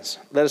heavens.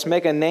 Let us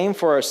make a name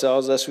for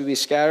ourselves, lest we be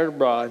scattered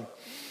abroad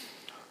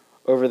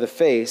over the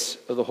face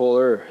of the whole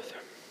earth."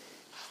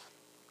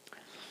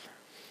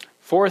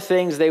 4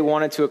 things they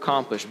wanted to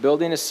accomplish: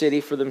 building a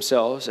city for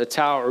themselves, a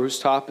tower whose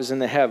top is in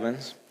the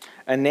heavens,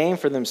 a name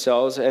for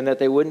themselves, and that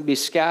they wouldn't be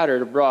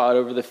scattered abroad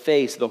over the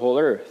face of the whole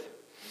earth.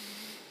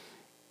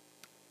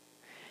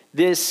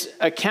 This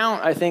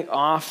account, I think,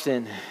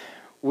 often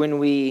when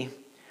we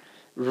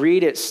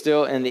read it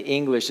still in the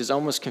English, is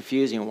almost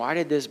confusing. Why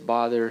did this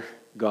bother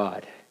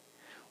God?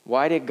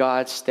 Why did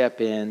God step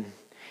in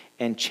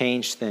and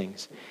change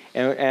things?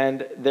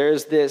 And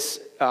there's this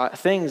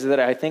things that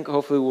I think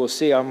hopefully we'll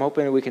see, I'm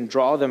hoping we can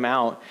draw them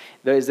out,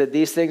 is that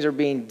these things are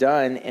being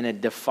done in a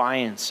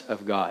defiance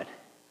of God.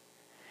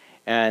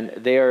 And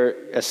they are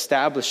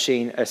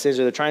establishing,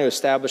 essentially they're trying to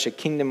establish a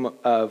kingdom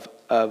of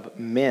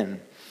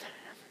men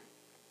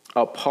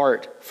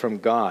apart from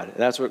God.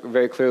 That's what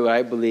very clearly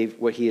I believe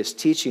what he is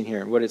teaching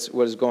here, what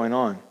is going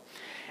on.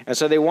 And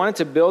so they wanted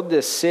to build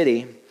this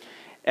city,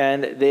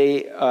 and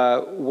they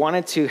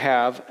wanted to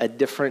have a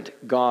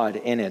different God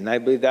in it. And I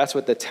believe that's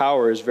what the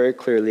tower is very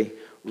clearly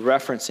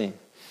referencing.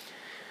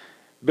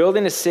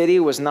 Building a city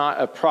was not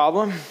a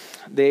problem.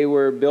 They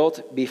were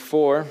built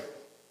before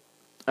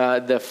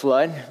the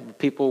flood.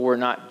 People were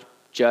not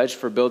judged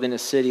for building a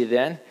city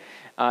then.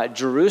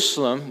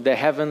 Jerusalem, the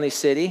heavenly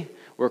city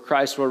where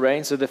Christ will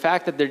reign. So the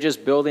fact that they're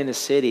just building a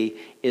city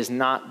is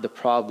not the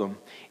problem.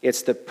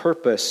 It's the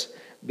purpose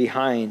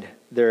behind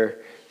their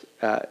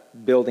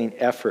building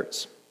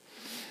efforts.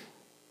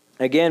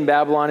 Again,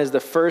 Babylon is the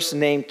first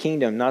named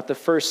kingdom, not the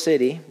first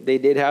city. They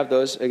did have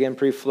those, again,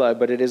 pre-flood,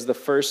 but it is the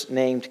first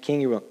named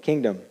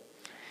kingdom.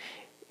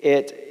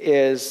 It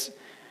is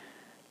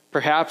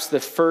perhaps the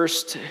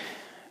first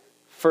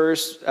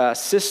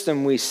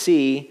system we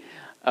see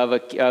of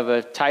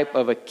a type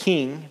of a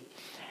king,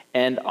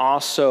 and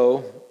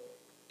also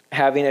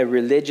having a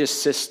religious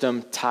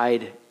system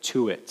tied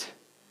to it.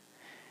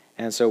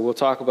 And so we'll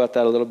talk about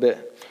that a little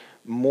bit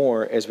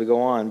more as we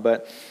go on.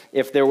 But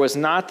if there was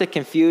not the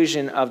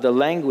confusion of the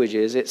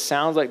languages, it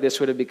sounds like this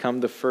would have become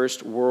the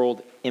first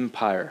world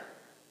empire.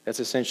 That's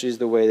essentially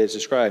the way it's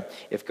described.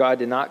 If God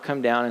did not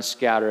come down and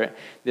scatter it,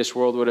 this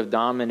world would have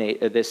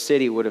dominated, this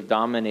city would have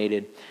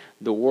dominated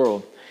the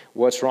world.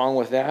 What's wrong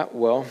with that?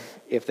 Well,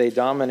 if they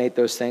dominate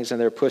those things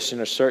and they're pushing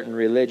a certain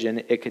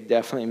religion, it could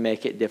definitely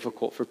make it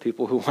difficult for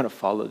people who want to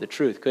follow the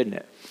truth, couldn't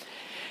it?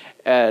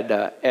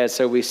 And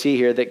so we see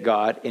here that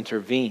God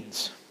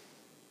intervenes.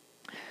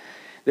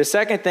 The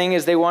second thing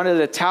is they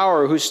wanted a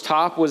tower whose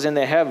top was in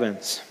the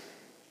heavens.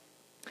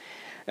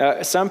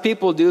 Some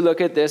people do look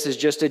at this as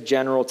just a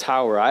general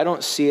tower. I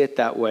don't see it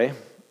that way.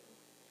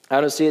 I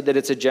don't see it that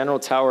it's a general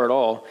tower at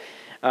all.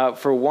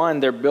 For one,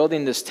 they're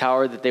building this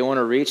tower that they want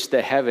to reach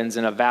the heavens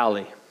in a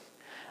valley.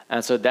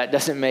 And so that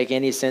doesn't make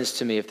any sense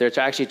to me. If they're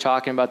actually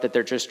talking about that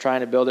they're just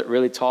trying to build it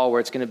really tall where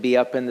it's going to be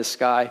up in the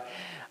sky,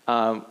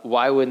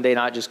 why wouldn't they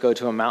not just go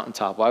to a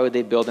mountaintop? Why would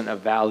they build in a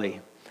valley?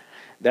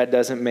 That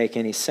doesn't make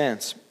any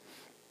sense.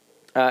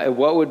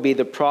 What would be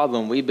the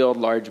problem? We build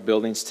large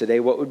buildings today.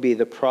 What would be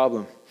the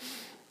problem?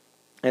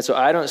 And so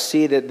I don't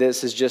see that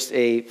this is just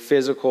a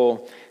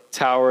physical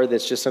tower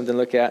that's just something to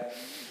look at.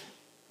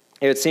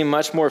 It would seem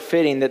much more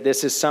fitting that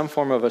this is some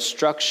form of a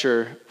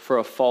structure for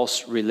a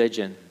false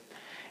religion.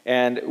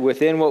 And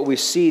within what we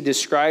see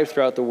described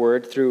throughout the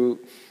word through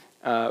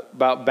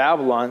about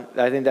Babylon,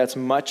 I think that's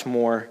much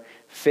more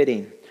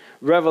fitting.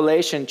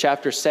 Revelation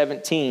chapter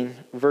 17,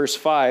 verse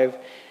 5,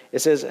 it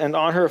says, "And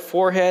on her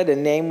forehead a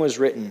name was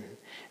written,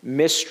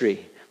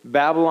 Mystery,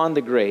 Babylon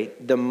the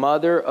Great, the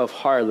mother of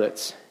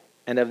harlots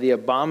and of the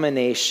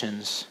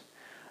abominations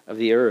of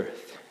the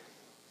earth."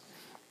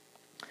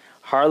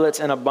 Harlots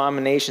and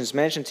abominations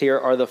mentioned here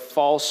are the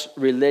false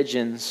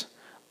religions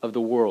of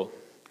the world.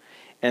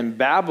 And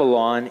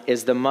Babylon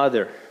is the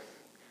mother.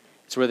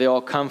 It's where they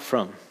all come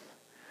from.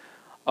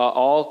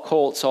 All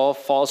cults, all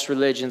false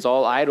religions,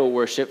 all idol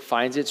worship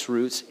finds its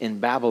roots in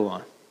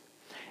Babylon.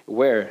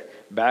 Where?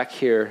 Back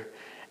here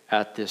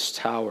at this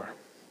tower.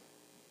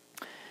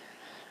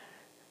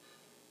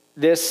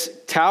 This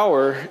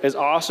tower is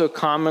also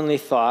commonly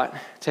thought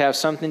to have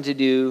something to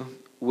do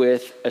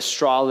with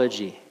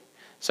astrology,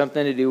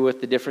 something to do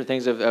with the different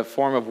things of a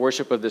form of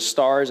worship of the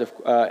stars, of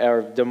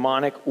our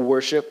demonic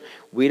worship.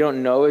 We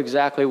don't know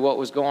exactly what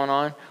was going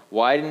on.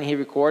 Why didn't he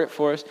record it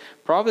for us?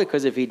 Probably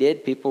because if he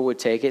did, people would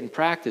take it and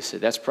practice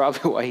it. That's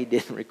probably why he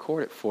didn't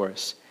record it for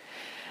us.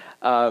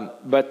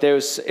 But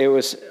it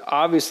was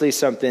obviously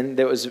something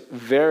that was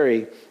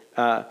very,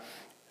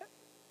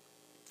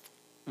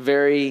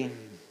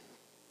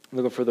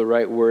 looking for the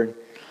right word.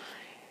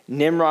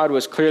 Nimrod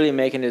was clearly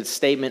making a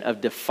statement of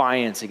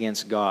defiance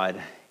against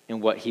God in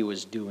what he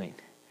was doing.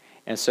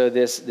 And so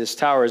this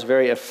tower is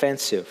very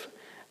offensive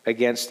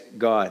against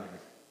God.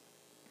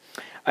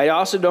 I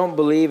also don't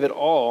believe at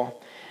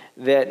all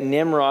that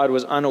Nimrod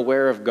was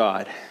unaware of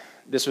God.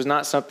 This was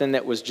not something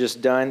that was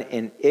just done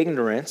in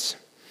ignorance.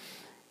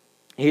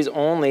 He's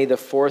only the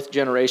fourth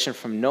generation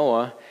from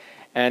Noah.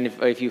 And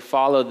if you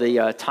follow the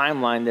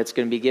timeline that's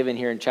going to be given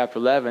here in chapter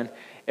 11,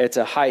 it's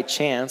a high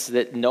chance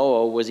that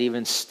Noah was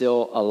even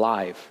still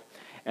alive.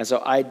 And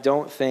so I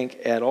don't think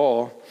at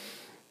all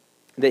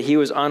that he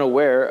was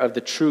unaware of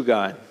the true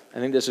God. I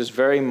think this was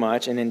very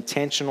much an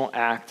intentional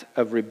act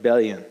of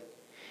rebellion.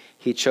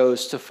 He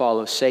chose to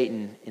follow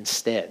Satan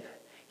instead.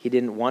 He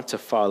didn't want to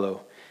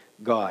follow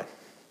God.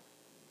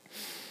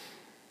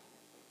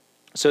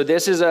 So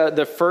this is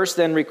the first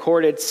then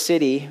recorded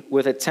city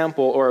with a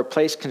temple or a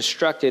place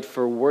constructed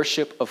for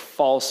worship of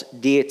false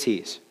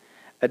deities,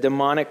 a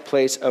demonic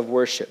place of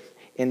worship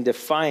in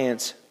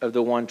defiance of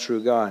the one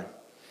true God.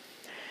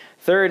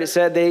 Third, it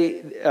said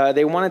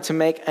they wanted to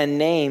make a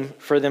name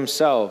for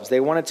themselves. They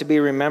wanted to be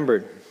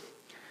remembered.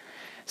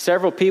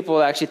 Several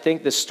people actually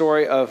think the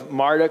story of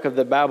Marduk of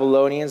the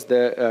Babylonians,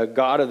 the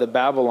god of the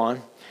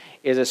Babylon,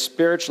 is a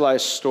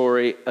spiritualized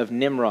story of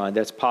Nimrod.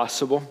 That's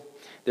possible.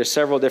 There's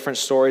several different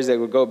stories that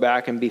would go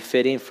back and be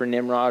fitting for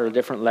Nimrod or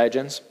different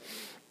legends.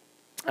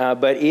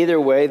 But either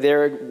way,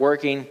 they're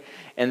working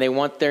and they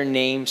want their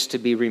names to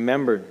be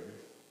remembered.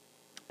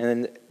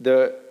 And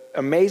the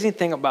amazing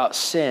thing about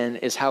sin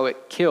is how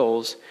it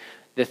kills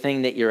the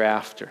thing that you're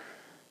after.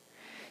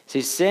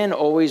 See, sin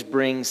always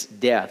brings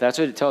death. That's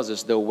what it tells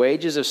us. The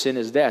wages of sin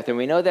is death. And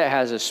we know that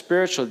has a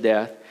spiritual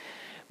death,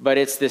 but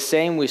it's the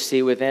same we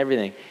see with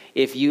everything.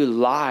 If you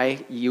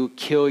lie, you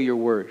kill your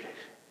word.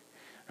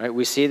 Right?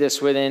 We see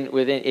this within.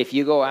 If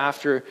you go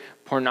after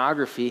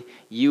pornography,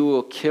 you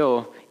will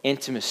kill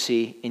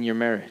intimacy in your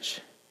marriage.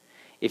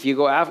 If you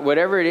go after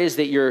whatever it is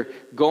that you're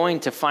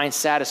going to find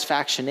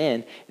satisfaction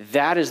in,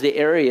 that is the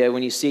area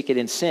when you seek it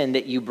in sin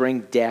that you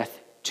bring death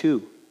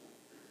to.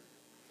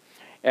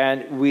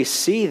 And we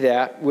see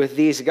that with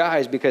these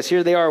guys because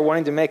here they are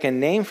wanting to make a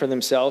name for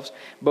themselves,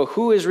 but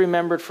who is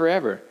remembered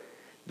forever?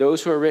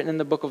 Those who are written in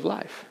the book of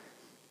life.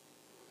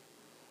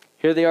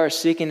 Here they are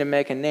seeking to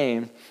make a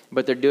name,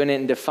 but they're doing it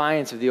in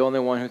defiance of the only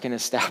one who can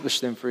establish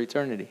them for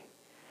eternity.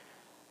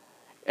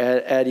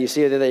 And you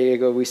see, there you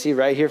go. We see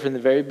right here from the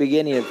very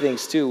beginning of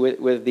things too,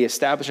 with the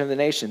establishment of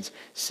the nations,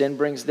 sin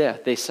brings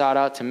death. They sought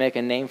out to make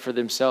a name for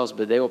themselves,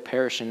 but they will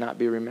perish and not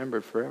be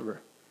remembered forever.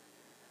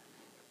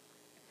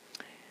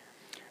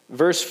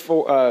 Verse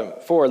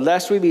 4,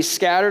 lest we be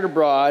scattered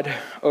abroad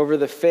over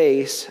the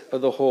face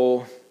of the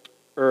whole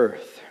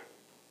earth.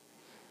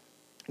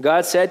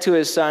 God said to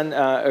his son,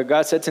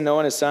 God said to Noah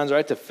and his sons,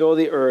 right, to fill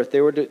the earth.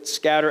 They were to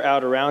scatter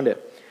out around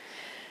it.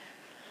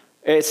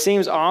 It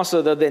seems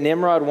also, though, that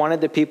Nimrod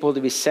wanted the people to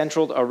be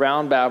centered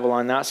around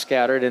Babylon, not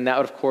scattered, and that,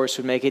 of course,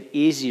 would make it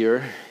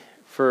easier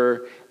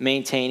for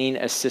maintaining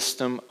a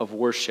system of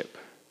worship.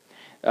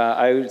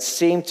 It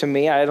seemed to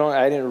me, I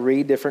didn't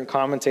read different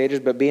commentators,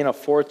 but being a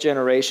fourth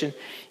generation,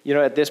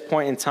 at this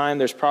point in time,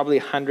 there's probably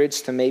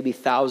hundreds to maybe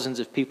thousands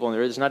of people in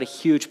there. There's not a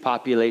huge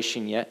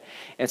population yet.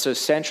 And so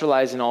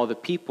centralizing all the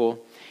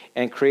people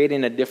and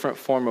creating a different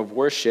form of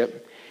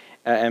worship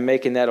and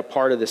making that a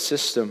part of the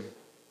system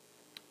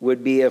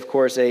would be, of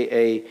course,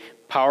 a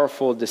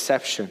powerful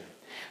deception.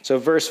 So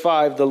verse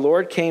 5, the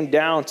Lord came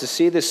down to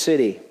see the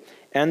city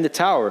and the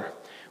tower,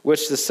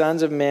 which the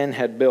sons of men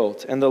had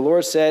built. And the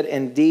Lord said,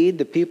 indeed,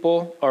 the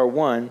people are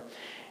one,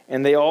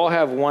 and they all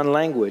have one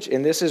language.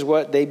 And this is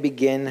what they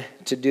begin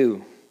to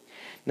do.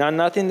 Now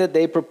nothing that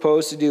they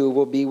propose to do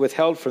will be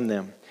withheld from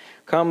them.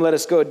 Come, let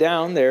us go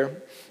down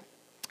there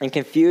and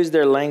confuse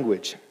their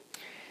language,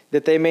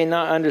 that they may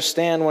not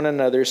understand one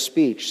another's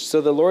speech. So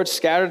the Lord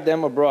scattered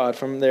them abroad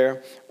from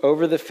there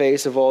over the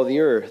face of all the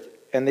earth,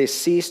 and they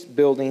ceased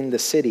building the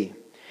city.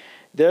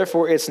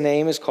 Therefore its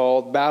name is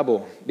called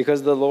Babel,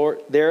 because the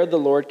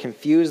Lord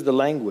confused the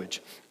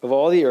language of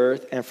all the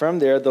earth, and from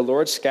there the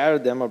Lord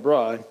scattered them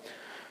abroad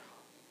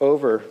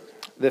over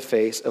the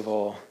face of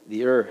all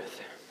the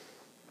earth.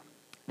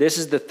 This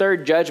is the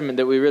third judgment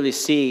that we really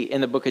see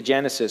in the book of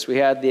Genesis. We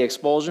had the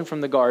expulsion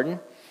from the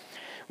garden,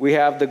 we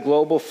have the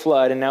global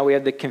flood, and now we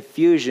have the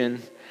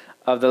confusion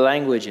of the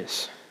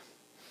languages.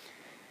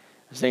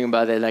 I was thinking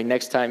about that, like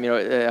next time,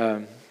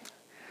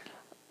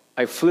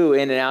 I flew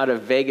in and out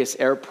of Vegas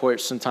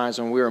airport sometimes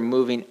when we were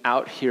moving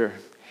out here.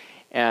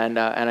 And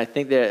I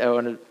think that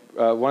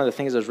one of the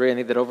things I was reading, I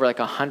think that over like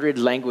 100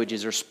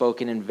 languages are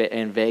spoken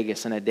in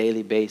Vegas on a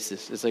daily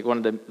basis. It's like one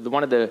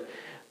of the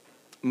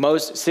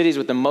most cities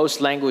with the most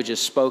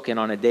languages spoken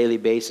on a daily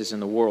basis in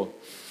the world.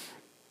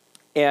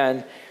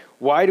 And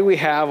why do we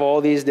have all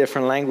these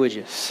different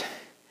languages?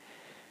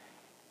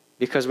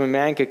 Because when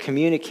man could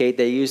communicate,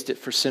 they used it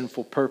for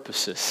sinful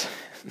purposes.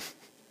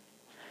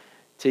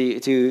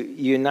 to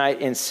unite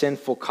in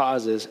sinful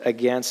causes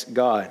against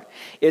God.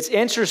 It's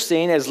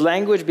interesting, as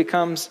language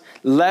becomes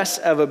less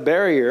of a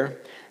barrier,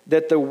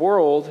 that the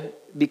world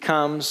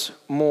becomes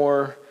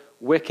more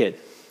wicked.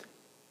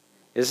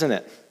 Isn't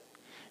it?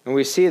 And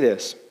we see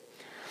this.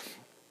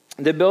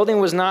 The building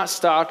was not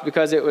stopped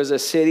because it was a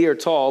city or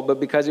tall, but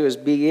because it was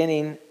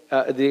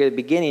the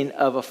beginning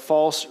of a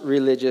false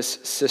religious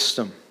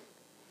system.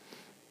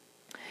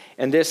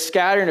 And this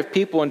scattering of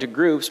people into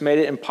groups made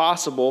it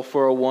impossible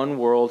for a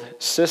one-world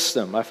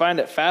system. I find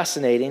it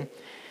fascinating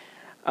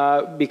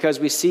because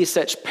we see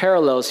such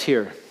parallels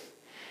here.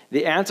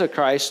 The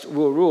Antichrist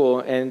will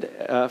rule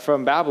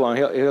from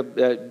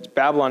Babylon.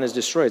 Babylon is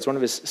destroyed. It's one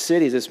of his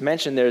cities that's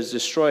mentioned there is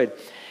destroyed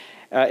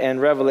in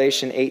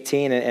Revelation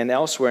 18 and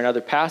elsewhere in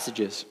other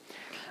passages.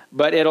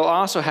 But it'll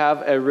also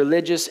have a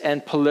religious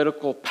and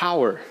political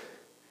power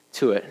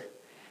to it,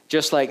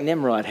 just like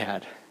Nimrod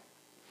had.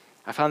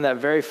 I found that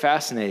very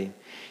fascinating.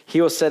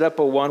 He will set up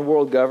a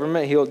one-world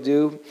government. He'll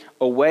do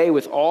away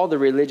with all the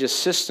religious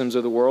systems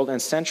of the world and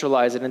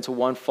centralize it into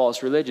one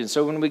false religion.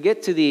 So when we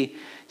get to the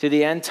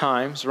end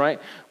times,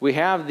 right, we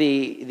have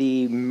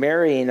the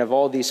marrying of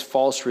all these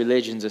false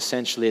religions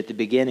essentially at the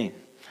beginning.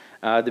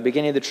 the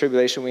beginning of the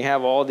tribulation, we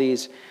have all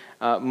these,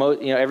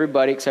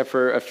 everybody except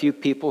for a few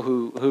people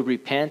who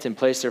repent and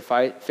place their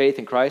faith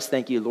in Christ.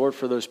 Thank you, Lord,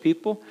 for those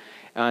people,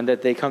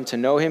 that they come to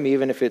know him,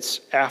 even if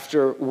it's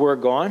after we're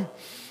gone.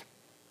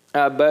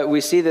 But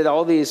we see that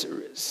all these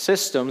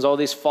systems, all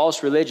these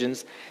false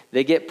religions,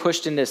 they get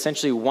pushed into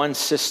essentially one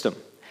system.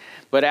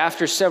 But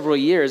after several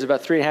years,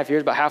 about 3.5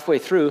 years, about halfway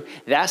through,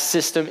 that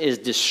system is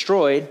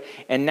destroyed,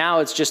 and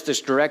now it's just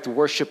this direct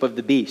worship of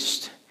the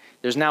beast.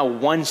 There's now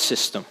one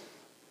system,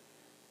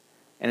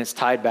 and it's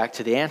tied back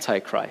to the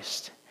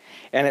Antichrist.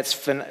 And it's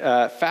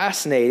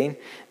fascinating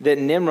that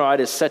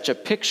Nimrod is such a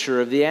picture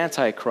of the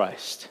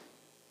Antichrist.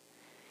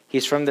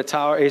 He's from the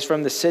tower. He's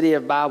from the city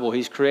of Babel.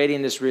 He's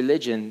creating this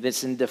religion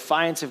that's in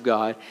defiance of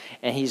God,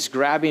 and he's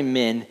grabbing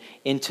men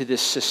into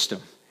this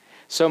system.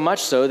 So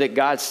much so that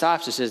God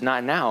stops and says,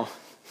 not now.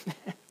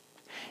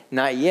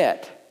 Not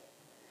yet.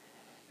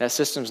 That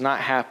system's not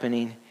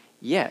happening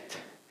yet.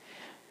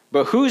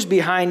 But who's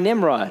behind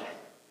Nimrod?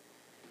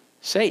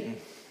 Satan.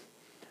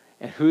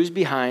 And who's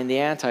behind the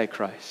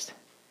Antichrist?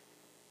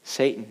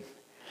 Satan.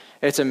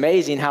 It's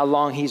amazing how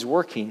long he's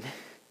working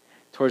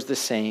towards the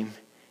same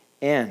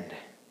end,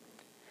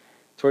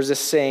 towards the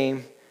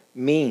same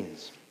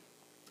means.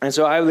 And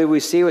so I believe we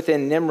see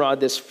within Nimrod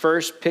this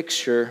first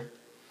picture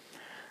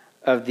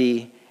of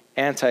the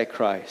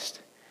Antichrist.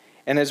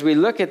 And as we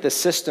look at the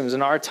systems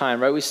in our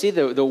time, right, we see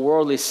the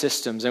worldly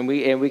systems, and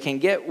we can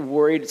get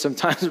worried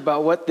sometimes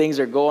about what things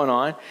are going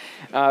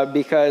on,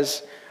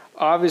 because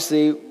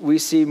obviously we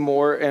see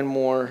more and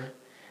more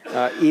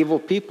evil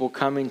people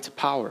coming to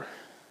power.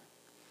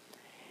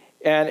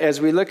 And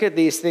as we look at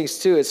these things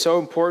too, it's so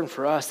important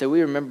for us that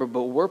we remember,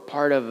 but we're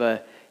part of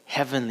a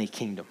heavenly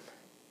kingdom.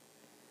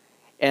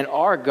 And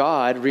our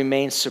God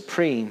remains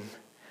supreme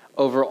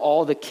over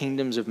all the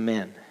kingdoms of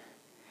men.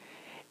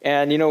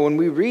 And, when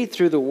we read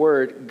through the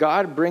Word,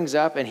 God brings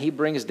up and he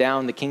brings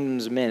down the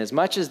kingdoms of men. As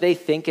much as they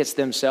think it's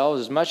themselves,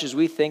 as much as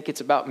we think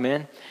it's about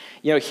men,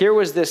 here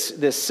was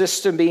this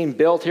system being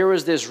built. Here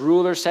was this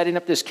ruler setting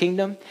up this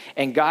kingdom,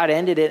 and God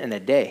ended it in a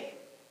day.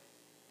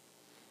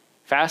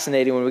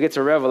 Fascinating, when we get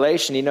to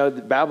Revelation,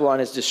 that Babylon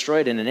is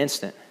destroyed in an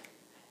instant,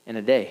 in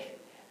a day.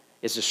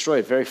 It's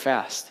destroyed very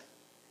fast.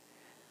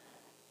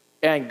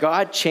 And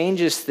God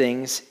changes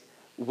things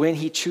when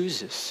he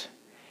chooses.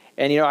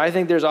 And, I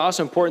think there's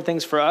also important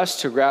things for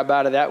us to grab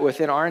out of that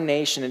within our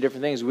nation and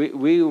different things.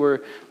 We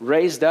were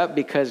raised up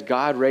because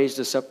God raised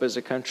us up as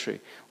a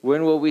country.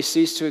 When will we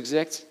cease to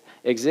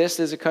exist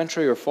as a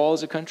country or fall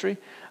as a country?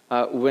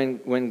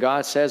 When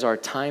God says our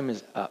time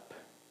is up,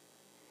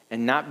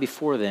 and not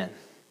before then.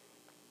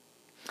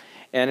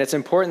 And it's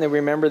important that we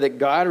remember that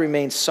God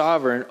remains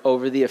sovereign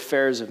over the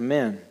affairs of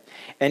men.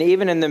 And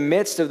even in the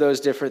midst of those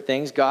different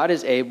things, God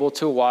is able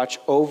to watch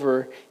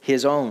over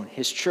his own,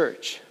 his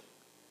church.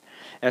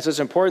 And so it's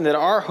important that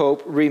our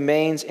hope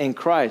remains in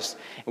Christ.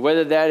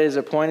 Whether that is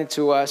appointed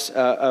to us,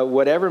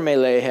 whatever may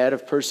lay ahead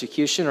of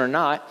persecution or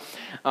not,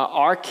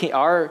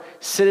 our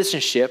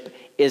citizenship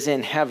is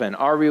in heaven.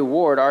 Our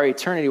reward, our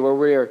eternity, where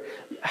we are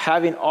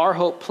having our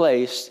hope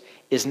placed,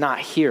 is not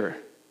here.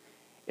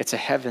 It's a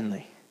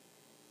heavenly.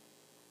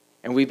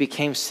 And we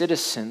became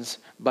citizens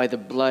by the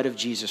blood of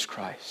Jesus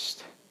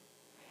Christ.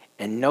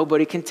 And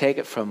nobody can take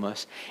it from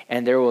us.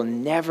 And there will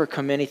never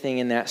come anything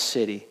in that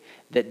city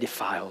that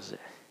defiles it.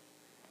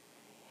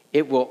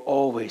 It will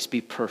always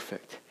be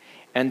perfect.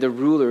 And the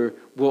ruler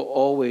will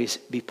always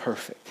be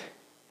perfect.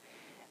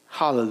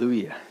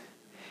 Hallelujah.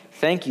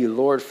 Thank you,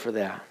 Lord, for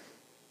that.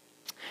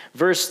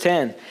 Verse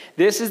 10.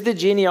 This is the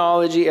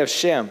genealogy of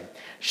Shem.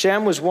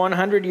 Shem was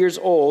 100 years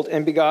old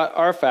and begot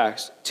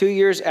Arphaxad 2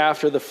 years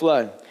after the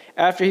flood.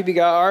 After he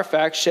begot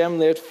Arphaxad, Shem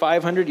lived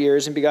 500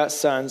 years and begot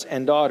sons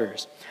and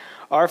daughters.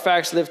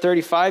 Arphaxad lived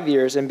 35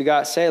 years and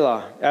begot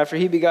Selah. After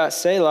he begot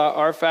Selah,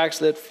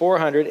 Arphaxad lived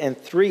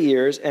 403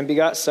 years and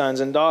begot sons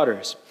and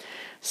daughters.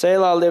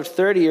 Selah lived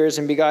 30 years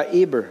and begot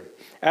Eber.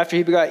 After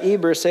he begot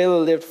Eber, Selah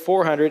lived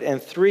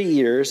 403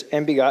 years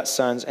and begot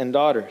sons and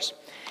daughters.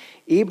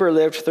 Eber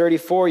lived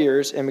 34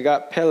 years and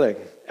begot Peleg.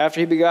 After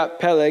he begot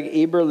Peleg,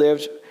 Eber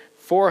lived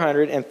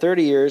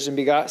 430 years and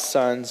begot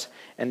sons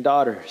and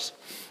daughters.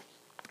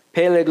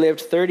 Peleg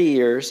lived 30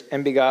 years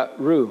and begot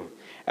Reu.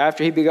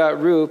 After he begot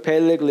Reu,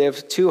 Peleg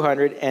lived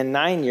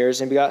 209 years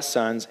and begot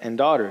sons and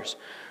daughters.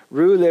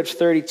 Reu lived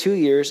 32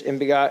 years and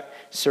begot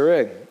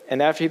Serug.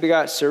 And after he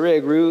begot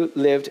Serug, Reu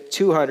lived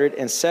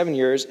 207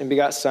 years and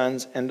begot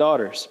sons and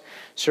daughters.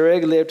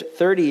 Serug lived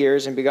 30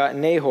 years and begot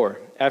Nahor.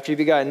 After he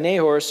begot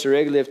Nahor,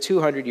 Serug lived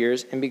 200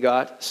 years and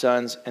begot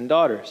sons and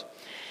daughters.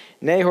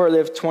 Nahor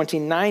lived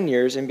 29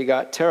 years and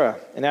begot Terah.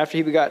 And after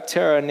he begot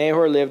Terah,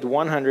 Nahor lived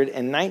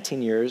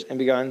 119 years and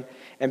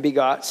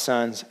begot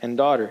sons and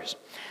daughters.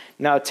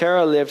 Now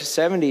Terah lived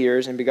 70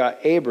 years and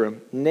begot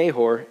Abram,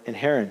 Nahor, and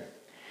Haran.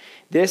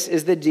 This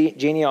is the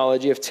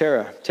genealogy of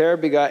Terah. Terah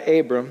begot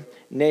Abram,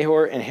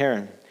 Nahor, and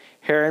Haran.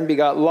 Haran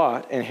begot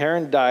Lot, and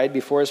Haran died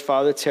before his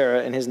father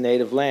Terah in his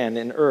native land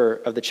in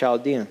Ur of the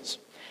Chaldeans.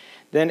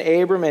 Then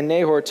Abram and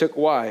Nahor took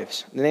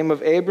wives. The name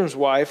of Abram's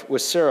wife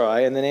was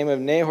Sarai, and the name of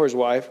Nahor's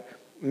wife,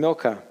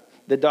 Milcah.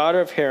 the daughter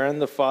of Haran,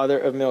 the father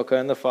of Milcah,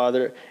 and the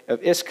father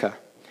of Iscah.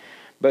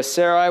 But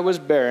Sarai was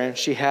barren,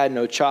 she had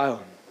no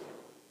child.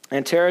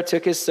 And Terah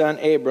took his son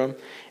Abram,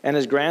 and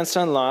his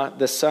grandson Lot,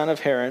 the son of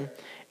Haran,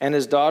 and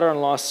his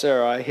daughter-in-law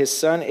Sarai, his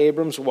son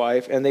Abram's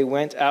wife, and they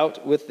went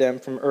out with them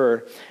from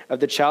Ur of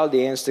the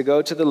Chaldeans to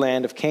go to the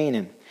land of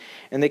Canaan.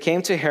 And they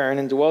came to Haran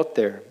and dwelt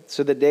there.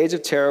 So the days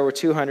of Terah were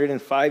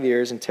 205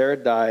 years, and Terah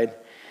died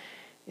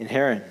in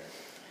Haran.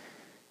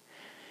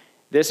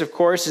 This, of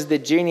course, is the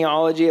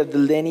genealogy of the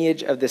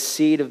lineage of the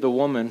seed of the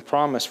woman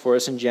promised for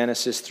us in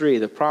Genesis 3,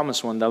 the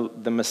promised one,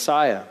 the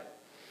Messiah.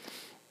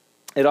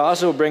 It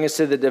also brings us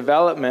to the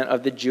development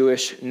of the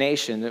Jewish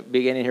nation,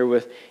 beginning here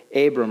with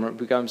Abram, it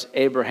becomes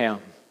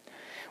Abraham.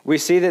 We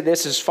see that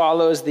this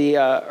follows the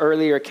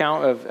earlier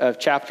account of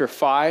chapter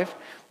 5,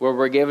 where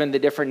we're given the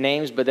different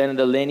names, but then in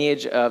the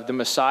lineage of the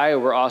Messiah,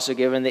 we're also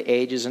given the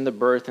ages and the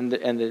birth and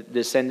the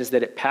descendants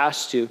that it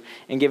passed to,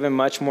 and given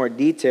much more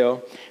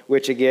detail,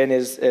 which again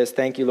is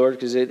thank you, Lord,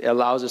 because it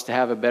allows us to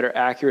have a better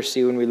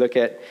accuracy when we look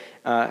at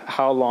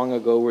how long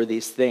ago were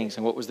these things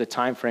and what was the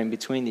time frame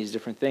between these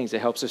different things. It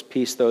helps us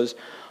piece those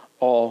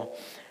all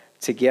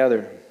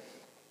together.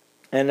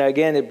 And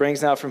again, it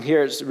brings now from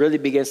here, it really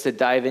begins to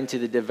dive into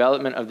the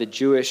development of the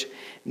Jewish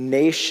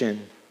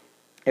nation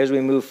as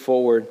we move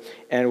forward,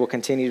 and we'll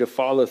continue to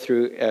follow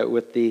through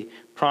with the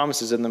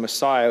promises of the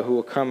Messiah who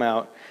will come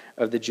out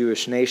of the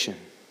Jewish nation.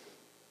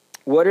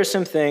 What are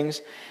some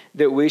things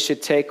that we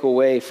should take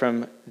away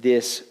from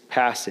this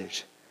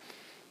passage?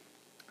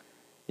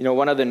 You know,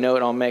 one other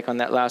note I'll make on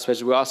that last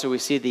passage, we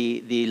see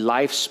the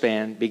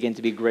lifespan begin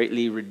to be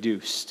greatly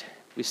reduced.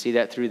 We see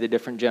that through the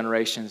different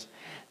generations,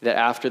 that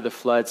after the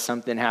flood,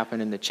 something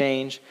happened in the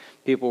change.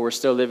 People were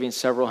still living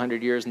several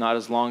hundred years, not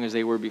as long as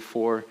they were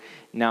before,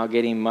 now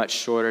getting much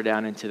shorter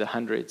down into the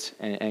hundreds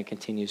and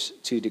continues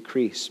to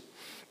decrease.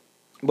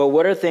 But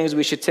what are things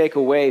we should take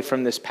away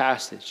from this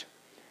passage?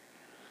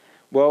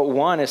 Well,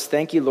 one is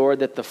thank you, Lord,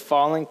 that the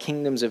fallen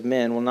kingdoms of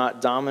men will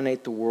not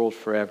dominate the world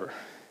forever.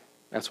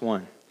 That's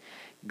one.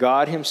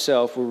 God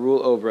himself will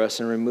rule over us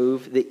and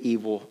remove the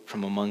evil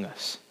from among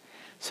us.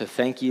 So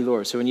thank you,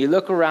 Lord. So when you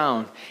look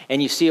around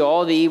and you see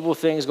all the evil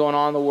things going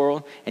on in the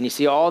world, and you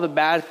see all the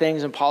bad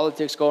things in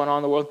politics going on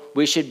in the world,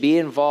 we should be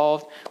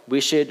involved.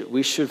 We should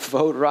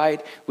vote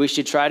right. We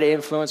should try to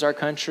influence our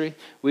country.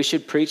 We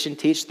should preach and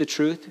teach the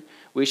truth.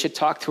 We should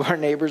talk to our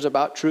neighbors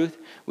about truth.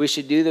 We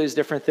should do those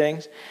different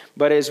things.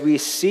 But as we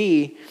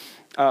see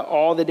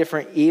all the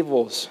different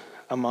evils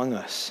among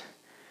us,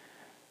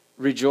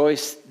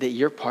 rejoice that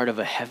you're part of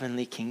a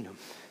heavenly kingdom.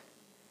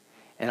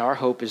 And our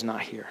hope is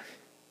not here.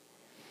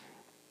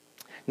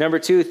 Number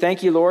two,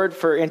 thank you, Lord,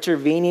 for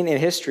intervening in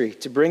history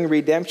to bring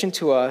redemption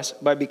to us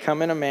by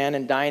becoming a man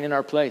and dying in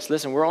our place.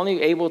 Listen, we're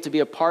only able to be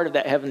a part of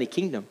that heavenly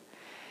kingdom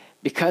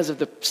because of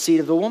the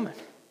seed of the woman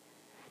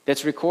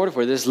that's recorded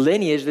for this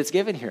lineage that's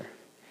given here.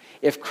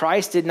 If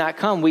Christ did not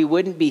come, we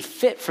wouldn't be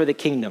fit for the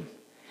kingdom.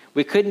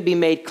 We couldn't be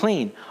made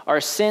clean.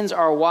 Our sins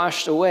are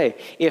washed away.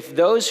 If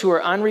those who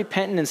are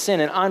unrepentant in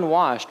sin and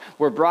unwashed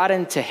were brought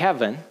into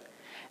heaven,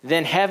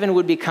 then heaven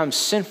would become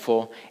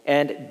sinful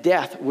and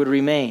death would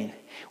remain.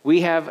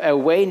 We have a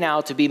way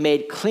now to be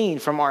made clean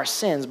from our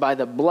sins by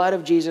the blood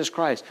of Jesus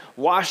Christ,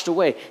 washed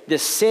away, the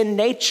sin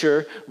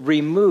nature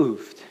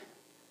removed,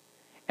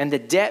 and the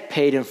debt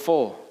paid in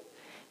full.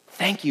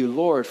 Thank you,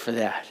 Lord, for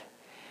that.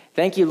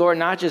 Thank you, Lord,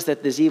 not just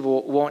that this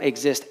evil won't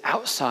exist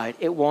outside,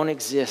 it won't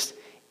exist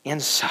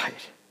inside.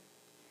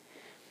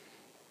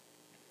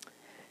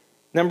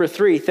 Number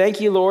three,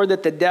 thank you, Lord,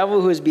 that the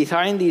devil who is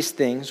behind these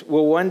things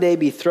will one day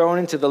be thrown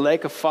into the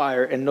lake of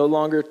fire and no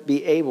longer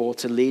be able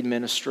to lead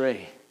men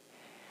astray.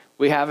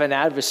 We have an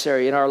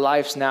adversary in our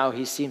lives now.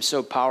 He seems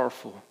so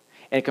powerful.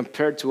 And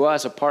compared to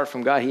us, apart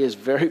from God, he is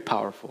very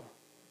powerful.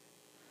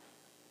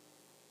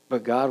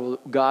 But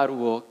God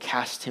will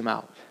cast him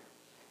out.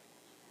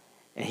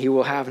 And he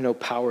will have no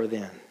power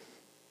then.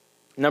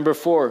 Number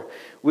four,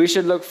 we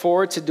should look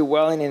forward to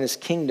dwelling in his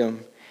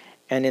kingdom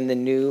and in the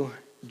new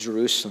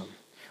Jerusalem,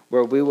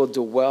 where we will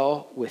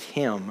dwell with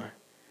him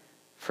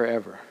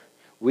forever.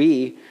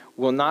 We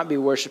will not be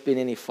worshiping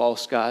any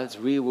false gods.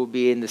 We will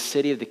be in the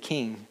city of the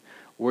King,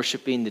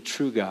 worshiping the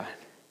true God.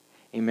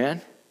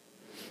 Amen?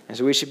 And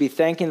so we should be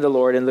thanking the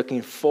Lord and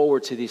looking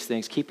forward to these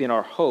things, keeping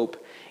our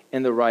hope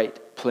in the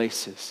right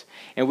places.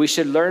 And we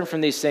should learn from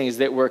these things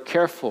that we're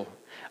careful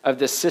of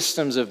the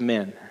systems of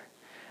men,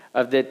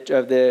 of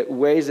the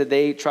ways that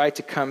they try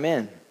to come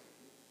in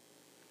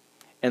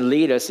and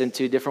lead us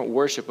into different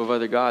worship of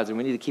other gods. And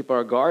we need to keep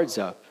our guards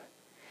up.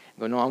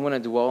 Go, no, I'm going to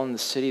dwell in the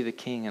city of the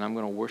King and I'm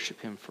going to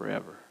worship him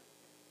forever.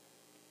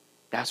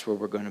 That's where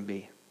we're going to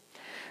be.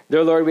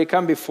 Dear Lord, we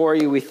come before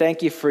you. We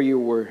thank you for your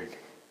word.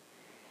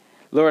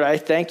 Lord, I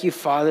thank you,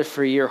 Father,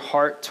 for your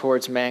heart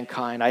towards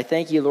mankind. I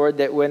thank you, Lord,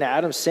 that when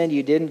Adam sinned,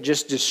 you didn't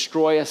just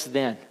destroy us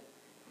then.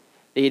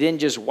 That you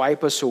didn't just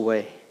wipe us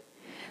away.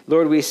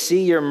 Lord, we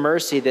see your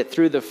mercy that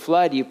through the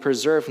flood you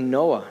preserved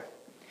Noah.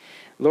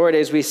 Lord,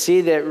 as we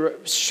see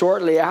that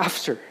shortly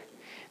after,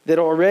 that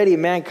already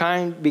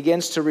mankind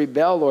begins to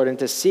rebel, Lord, and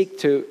to seek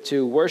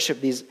to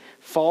worship these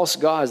false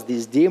gods,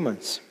 these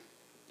demons.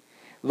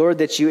 Lord,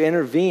 that you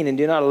intervene and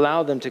do not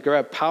allow them to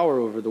grab power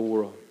over the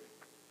world,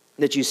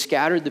 that you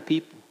scattered the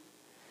people.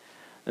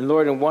 And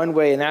Lord, in one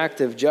way, an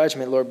act of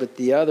judgment, Lord, but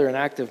the other, an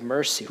act of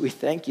mercy. We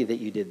thank you that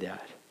you did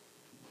that.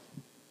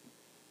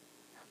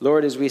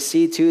 Lord, as we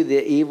see too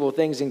the evil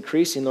things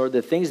increasing, Lord,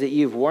 the things that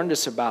you've warned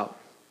us about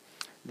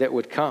that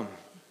would come.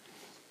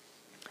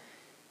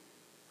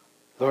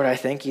 Lord, I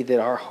thank you that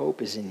our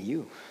hope is in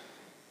you.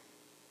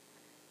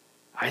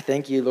 I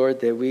thank you, Lord,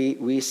 that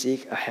we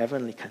seek a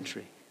heavenly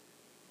country.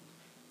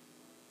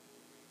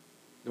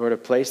 Lord, a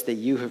place that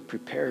you have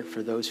prepared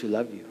for those who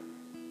love you.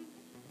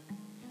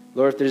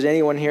 Lord, if there's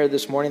anyone here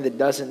this morning that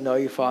doesn't know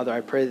you, Father,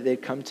 I pray that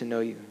they'd come to know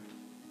you.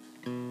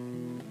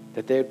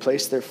 That they would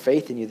place their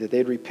faith in you, that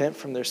they'd repent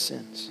from their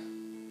sins.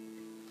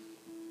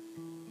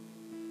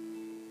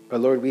 But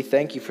Lord, we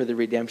thank you for the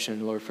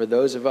redemption, Lord, for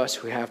those of us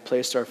who have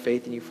placed our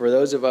faith in you, for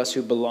those of us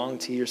who belong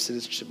to your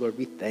citizenship, Lord,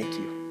 we thank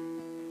you.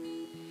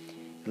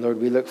 And Lord,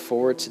 we look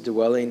forward to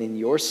dwelling in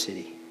your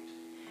city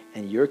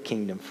and your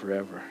kingdom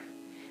forever.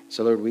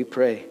 So Lord, we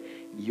pray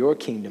your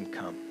kingdom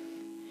come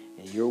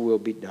and your will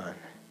be done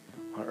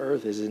on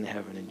earth as in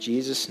heaven. In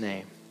Jesus'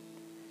 name,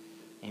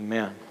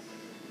 amen.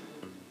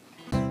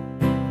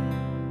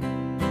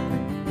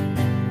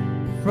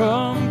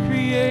 From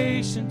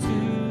creation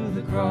to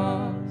the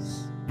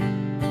cross,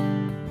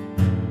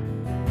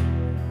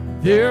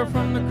 there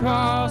from the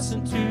cross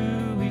into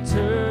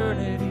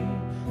eternity,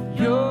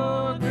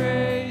 your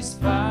grace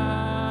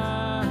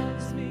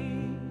finds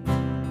me.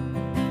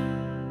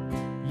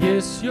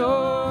 Yes,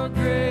 your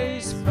grace